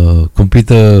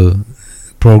computer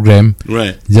program,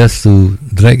 Right. just to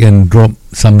drag and drop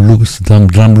some loops, some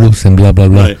drum loops, and blah blah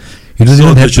blah. Right. You don't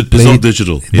even have to play. It's all it.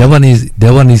 digital. That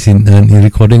one is in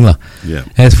recording lah. Yeah.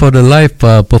 As for the live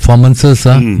performances,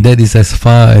 that is as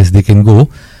far as they can go.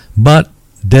 But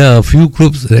there are a few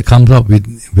groups that comes up with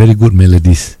very good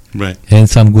melodies Right. and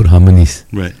some good harmonies.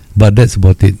 Right. But that's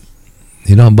about it,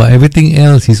 you know. But everything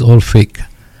else is all fake.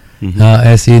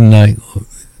 As in like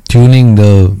tuning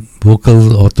the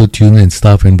vocals, auto tune and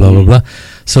stuff, and blah blah blah.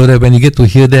 So that when you get to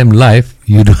hear them live,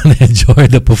 you don't enjoy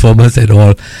the performance at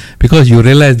all, because you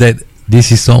realize that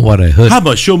this is not what I heard. How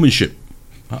about showmanship?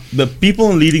 The people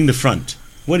leading the front.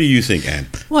 What do you think, Anne?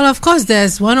 Well, of course,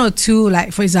 there's one or two,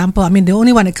 like, for example, I mean, the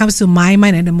only one that comes to my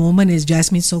mind at the moment is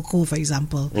Jasmine Sokol, for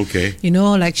example. Okay. You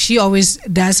know, like, she always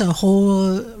does a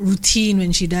whole routine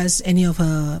when she does any of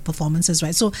her performances,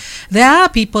 right? So there are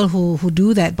people who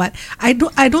do that, but I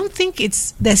don't think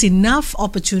there's enough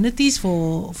opportunities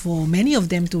for many of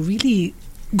them to really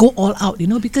go all out, you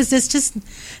know, because there's just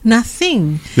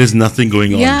nothing. There's nothing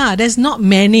going on. Yeah, there's not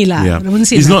many lah. Yeah. I wouldn't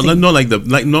say It's nothing. not like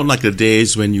the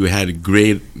days when you had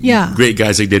great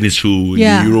guys like Dennis Hu,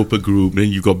 the Europa group, and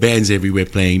you got bands everywhere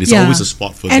playing. There's always a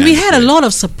spot for them. And we had a lot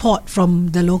of support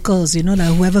from the locals, you know,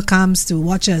 like whoever comes to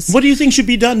watch us. What do you think should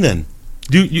be done then?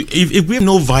 If we have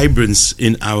no vibrance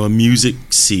in our music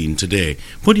scene today,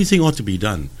 what do you think ought to be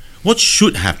done? What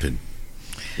should happen,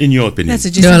 in your opinion? That's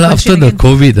a just after the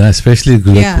COVID, especially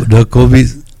the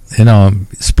COVID, you know,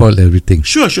 spoiled everything.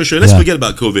 Sure. Let's forget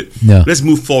about COVID. Yeah. Let's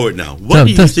move forward now. What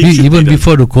do you think should even be done?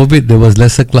 before the COVID, there was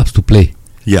lesser clubs to play.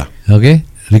 Yeah. Okay,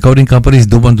 recording companies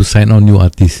don't want to sign on new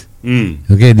artists.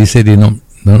 Okay, they say they're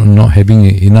not having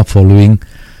enough following.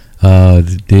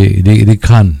 They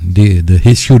can't. The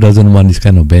HQ doesn't want this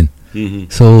kind of band.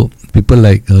 So people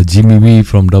like Jimmy Wee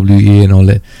from WA and all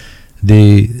that,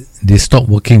 they stop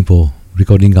working for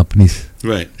recording companies.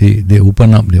 Right. They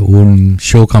open up their own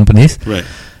show companies. Right.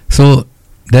 So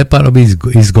that part of it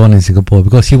is gone in Singapore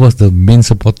because he was the main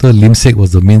supporter. Lim Sek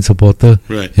was the main supporter,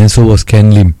 Right. and so was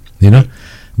Ken Lim.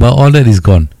 But all that is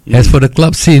gone. As for the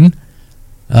club scene,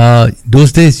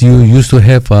 those days you used to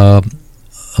have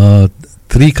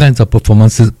 3 kinds of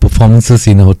performances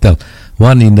in a hotel.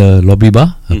 One in the lobby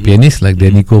bar, a pianist like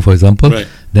Danico, for example. Right.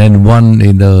 Then one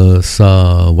in the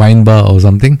wine bar or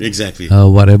something. Exactly.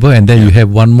 Whatever, and then you have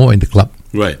one more in the club.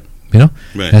 Right.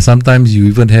 Right. And sometimes you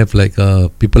even have like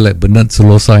people like Bernard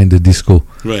Solosa in the disco.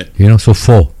 Right. So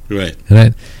 4. Right.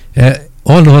 Right.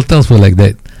 All the hotels were like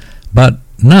that, but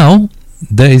now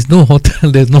there is no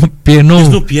hotel. There's no piano. There's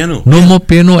no piano. No more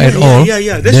piano at all.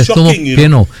 Yeah. There's That's shocking. no more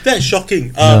piano. That's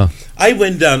shocking. I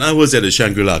went down. I was at a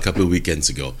Shangri-La a couple of weekends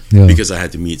ago because I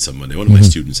had to meet someone there. One of my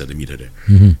students had to meet her there,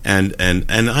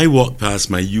 and I walked past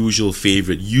my usual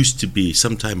favorite. Used to be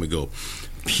some time ago,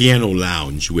 piano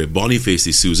lounge where Boniface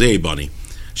de Souza, Bonnie,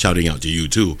 shouting out to you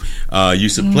too,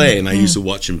 used to play, and I used to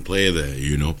watch him play there.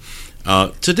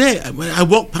 Today I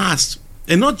walk past,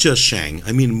 and not just Shang.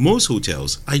 I mean, most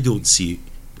hotels I don't see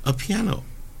a piano.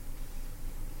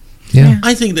 Yeah.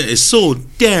 I think that is so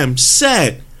damn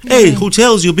sad. Hey,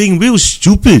 hotels, you're being real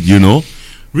stupid,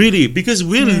 really, because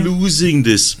we're losing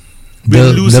this. We're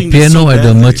The losing piano this so at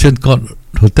the badly. Merchant Court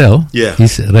Hotel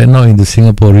is right now in the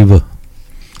Singapore River.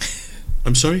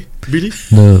 I'm sorry, really?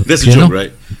 The That's a piano? joke,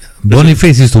 right?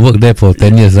 Boniface used to work there for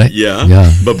 10 years, right?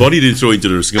 Yeah. But Bonnie didn't throw into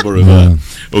the Singapore River.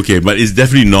 Okay, but it's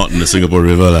definitely not in the Singapore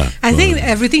River, lah. I think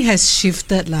everything has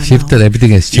shifted, now.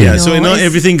 Everything has changed. Yeah, so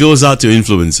everything goes out to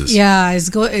influencers. Yeah,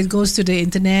 it goes to the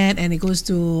internet, and it goes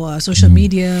to social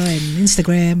media and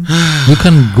Instagram. You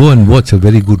can't go and watch a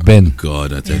very good band.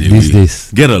 God, I tell you, these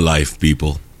days. Get a life,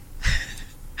 people.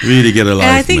 Really get a life.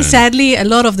 And I think man. sadly, a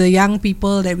lot of the young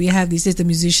people that we have these days, the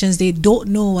musicians, they don't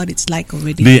know what it's like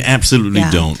already. They absolutely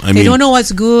don't. They don't know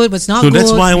what's good, what's not so good.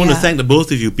 that's why I want to thank the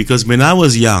both of you, because when I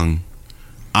was young,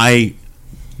 the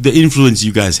influence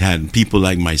you guys had, people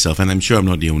like myself, and I'm sure I'm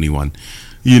not the only one.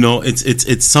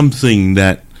 It's something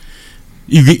that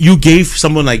you gave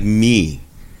someone like me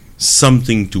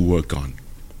something to work on.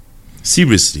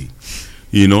 Seriously,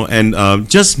 and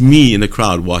just me in the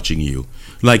crowd watching you.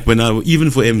 Like when even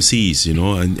for MCs,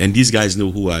 and these guys know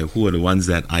who are the ones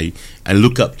that I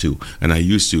look up to, and I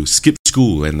used to skip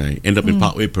school and I end up in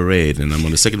Parkway Parade, and I'm on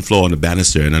the second floor on the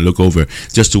banister, and I look over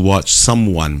just to watch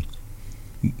someone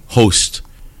host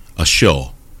a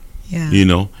show. Yeah.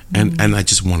 And I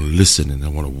just want to listen, and I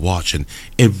want to watch, and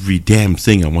every damn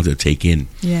thing I want to take in.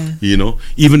 Yeah.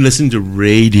 Even listening to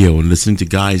radio and listening to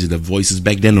guys and their voices.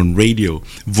 Back then on radio,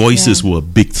 voices were a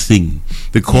big thing.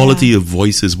 The quality of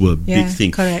voices were a big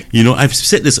thing. Correct. I've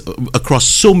said this across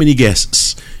so many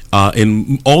guests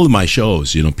in all of my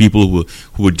shows. People who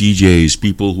were DJs,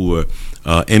 people who were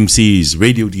MCs,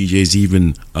 radio DJs,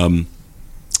 even.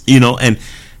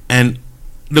 And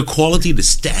the quality, the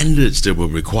standards that were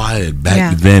required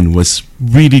back then was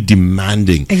really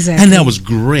demanding. Exactly. And that was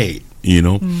great,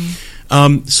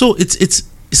 So it's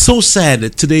so sad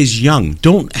that today's young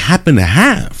don't happen to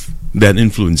have that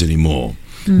influence anymore.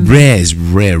 Rare is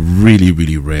rare, really,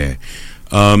 really rare.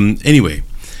 Anyway,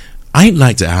 I'd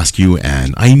like to ask you,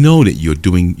 Anne, I know that you've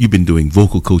been doing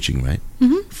vocal coaching, right?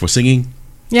 For singing?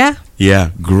 Yeah. Yeah,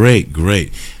 great.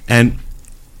 And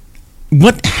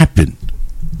what happened?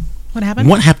 What happened?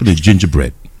 What happened to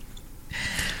Gingerbread?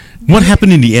 What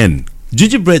happened in the end?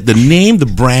 Gingerbread, the name, the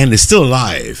brand is still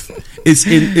alive. It's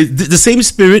the same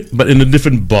spirit, but in a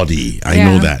different body. I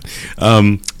know that.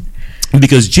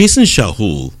 Because Jason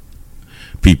Shahul,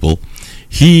 people,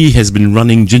 he has been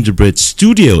running Gingerbread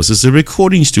Studios as a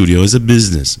recording studio, as a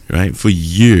business, right, for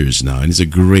years now, and he's a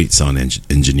great sound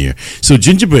engineer. So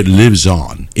Gingerbread lives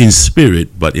on in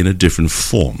spirit, but in a different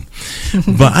form.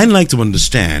 But I'd like to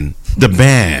understand the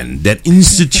band, that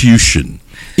institution.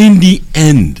 In the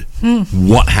end,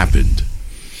 what happened?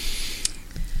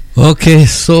 Okay,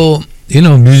 so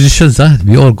musicians,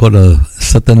 we all got a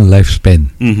certain lifespan.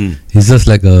 It's just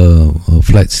like a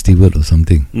flight steward or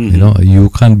something. You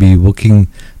can't be working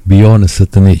beyond a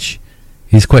certain age.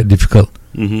 It's quite difficult.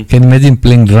 Can you imagine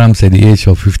playing drums at the age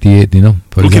of 58?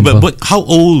 For example. But how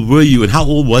old were you, and how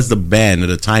old was the band at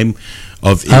the time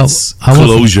of its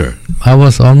closure? I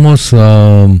was almost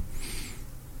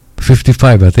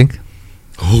 55, I think.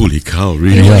 Holy cow,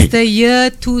 really? It was the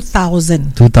year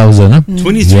 2000. 2000, huh?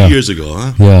 23 years ago,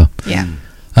 huh? Yeah.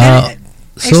 Yeah.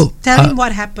 So tell him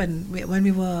what happened when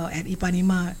we were at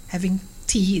Ipanema having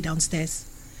tea downstairs.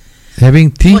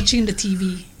 Having tea? Watching the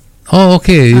TV. Oh,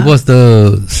 okay. It was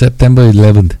the September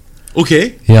 11th.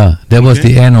 Okay. Yeah, that was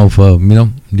the end of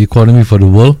the economy for the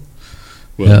world.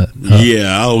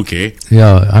 Well, okay.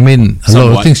 Yeah, I mean, a lot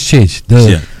Somewhat. of things changed.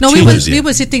 No, Changes, we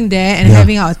were sitting there and Yeah.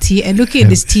 having our tea and looking at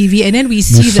this TV, and then we We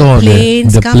see the saw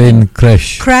planes the come plane and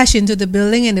crash. into the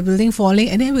building and the building falling,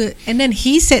 and then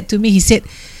he said to me,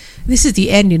 "This is the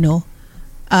end, you know.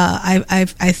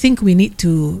 I think we need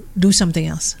to do something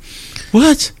else."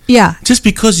 What? Yeah. Just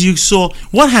because you saw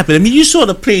what happened? I mean, you saw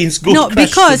the planes go. No, crash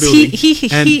because the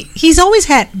building, he's always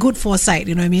had good foresight.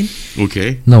 You know what I mean?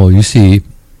 okay. No, you see,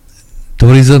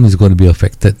 tourism is going to be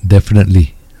affected,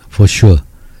 definitely, for sure.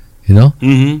 You know,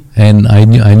 Mm-hmm. and I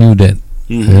knew that.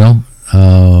 You know,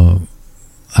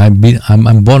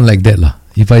 I'm born like that, lah.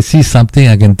 If I see something,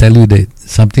 I can tell you that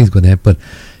something is going to happen.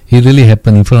 It really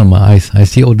happened in front of my eyes. I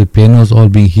see all the pianos all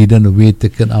being hidden away,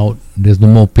 taken out. There's no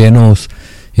more pianos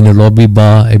in the lobby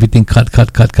bar. Everything cut.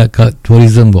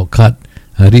 Tourism got cut.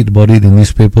 I read about it in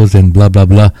newspapers and blah blah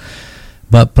blah.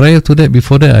 But prior to that,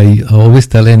 before that, I always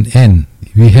tell Anne,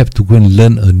 we have to go and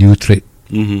learn a new trade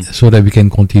so that we can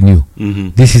continue.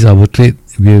 This is our trade.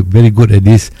 We are very good at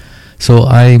this. So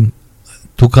I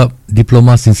took up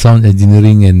diplomas in sound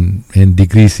engineering and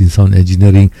degrees in sound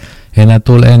engineering, and I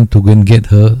told Anne to go and get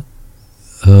her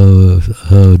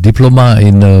diploma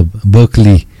in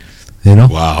Berkeley. You know,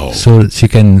 Wow. so she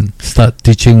can start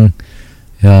teaching.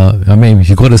 I mean,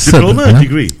 she got a cert, Diploma or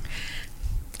degree?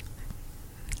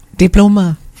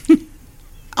 Diploma.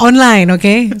 Online,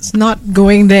 okay? It's not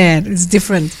going there. It's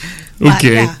different. But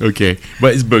Okay, yeah. okay.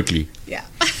 But it's Berkeley. Yeah.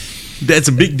 That's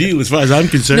a big deal as far as I'm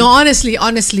concerned. No, honestly,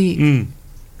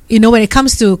 you know, when it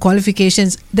comes to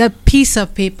qualifications, that piece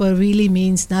of paper really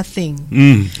means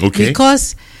nothing. Okay.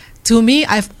 Because to me,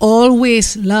 I've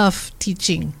always loved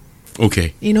teaching.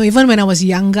 Okay. You know, even when I was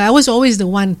younger, I was always the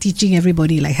one teaching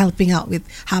everybody, like helping out with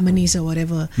harmonies or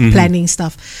whatever, planning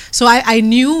stuff. So I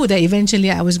knew that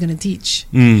eventually I was going to teach.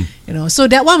 You know, so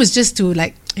that one was just to,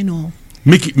 like, you know,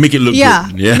 Make it look good. Yeah.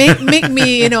 make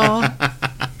me, you know,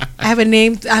 I have a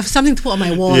name, I have something to put on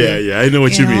my wall. Yeah. I know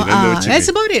what you mean. I know what you that's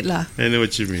mean. about it, lah. I know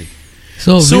what you mean.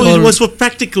 So it was for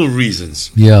practical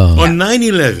reasons. Yeah. On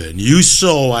 9/11, you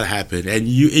saw what happened, and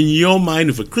you, in your mind,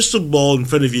 with a crystal ball in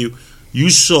front of you,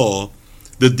 you saw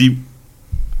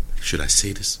should I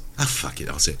say this? Fuck it,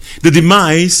 I'll say it. The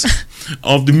demise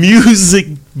of the music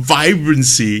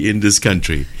vibrancy in this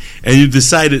country, and you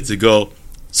decided to go,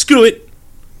 screw it.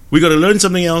 We got to learn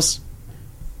something else,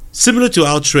 similar to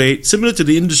our trade, similar to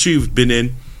the industry we've been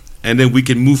in, and then we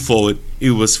can move forward.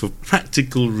 It was for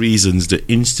practical reasons the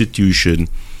institution,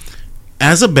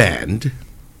 as a band,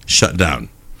 shut down.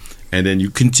 And then you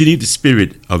continued the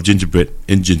spirit of Gingerbread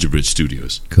in Gingerbread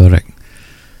Studios. correct.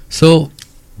 So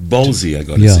Ballsy, I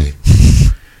gotta Yeah. say.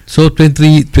 So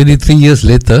 23 years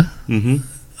later, Mm-hmm.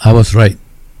 I was right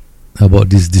about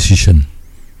this decision.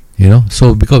 You know,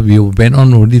 so because we went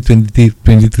on only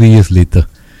 23 years later,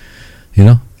 you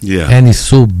know, Yeah. and it's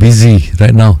so busy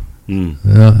right now. Mm.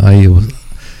 You know,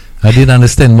 I didn't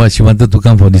understand why she wanted to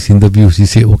come for this interview. She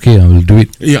said, okay, I will do it.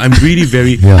 Yeah, I'm really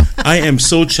very. Yeah. I am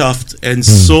so chuffed and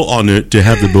so honored to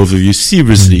have the both of you.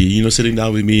 Seriously, you know, sitting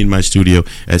down with me in my studio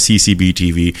at CCB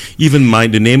TV. Even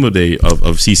the name of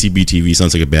CCB TV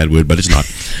sounds like a bad word, but it's not.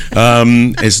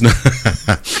 It's not.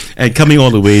 And coming all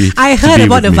the way. I to heard be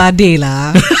about the with me. Vade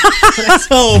lah.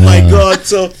 Oh my God!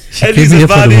 So at came least here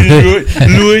for the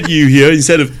Avadi lured you here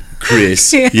instead of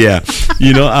Chris. Yeah,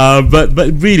 you know. But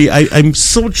really, I'm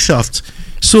so chuffed,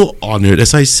 so honored.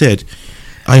 As I said,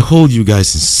 I hold you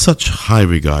guys in such high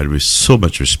regard, with so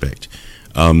much respect,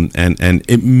 and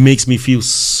it makes me feel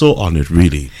so honored,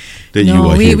 really, that you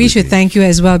are here. We with should me. thank you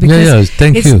as well, because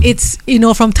thank you. it's you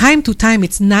know, from time to time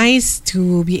it's nice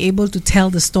to be able to tell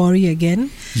the story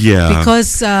again. Yeah.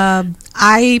 Because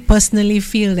I personally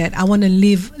feel that I want to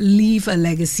leave a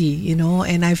legacy, you know,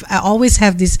 and I always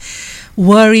have this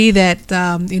worry that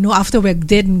you know, after we're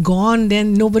dead and gone,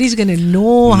 then nobody's gonna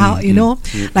know how, you know,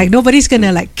 like nobody's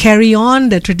gonna like carry on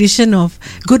the tradition of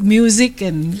good music,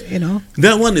 and you know.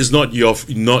 That one is not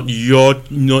actually,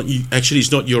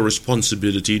 it's not your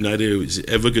responsibility. Neither is it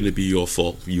ever going to be your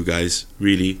fault, you guys.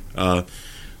 Really,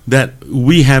 that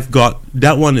we have got.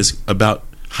 That one is about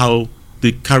how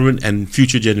the current and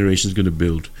future generations going to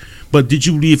build. But did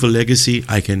you leave a legacy?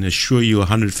 I can assure you,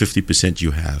 150% you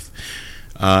have.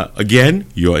 Again,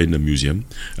 you are in the museum.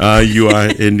 You are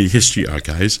in the history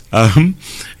archives, and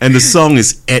the song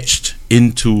is etched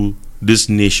into this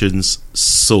nation's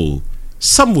soul.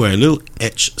 Somewhere, a little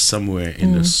etch somewhere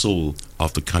in the soul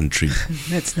of the country.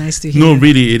 That's nice to hear. No,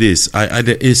 really, it is.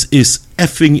 It's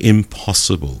effing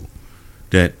impossible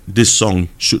that this song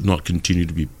should not continue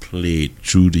to be played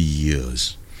through the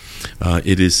years.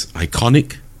 It is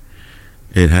iconic.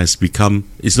 It has become,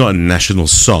 it's not a national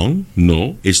song,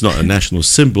 no, it's not a national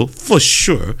symbol, for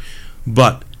sure,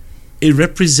 but it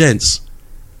represents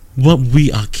what we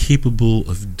are capable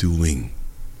of doing.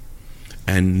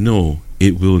 And no,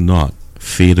 it will not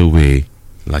fade away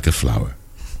like a flower.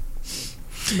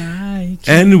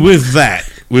 And with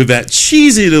that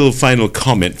cheesy little final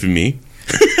comment from me,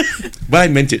 but I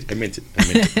meant it.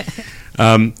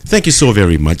 Thank you so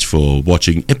very much for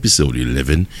watching episode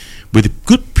 11 with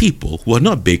good people who are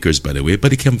not bakers, by the way,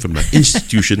 but they come from an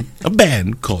institution, a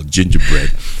band called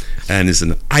Gingerbread. And it's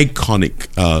an iconic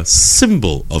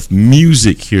symbol of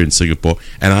music here in Singapore.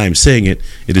 And I am saying it.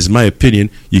 It is my opinion.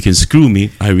 You can screw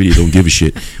me. I really don't give a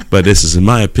shit. But this is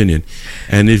my opinion.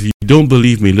 And if you don't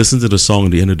believe me, listen to the song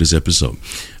at the end of this episode.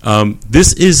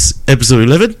 This is episode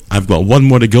 11. I've got one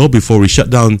more to go before we shut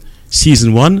down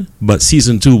Season 1, but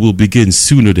Season 2 will begin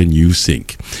sooner than you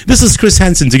think. This is Chris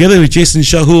Hansen together with Jason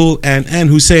Shahul and Ann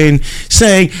Hussein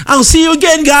saying, I'll see you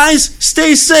again, guys.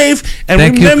 Stay safe. And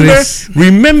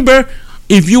remember,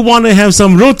 if you want to have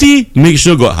some roti, make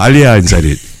sure got halia inside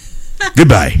it.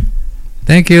 Goodbye.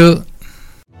 Thank you.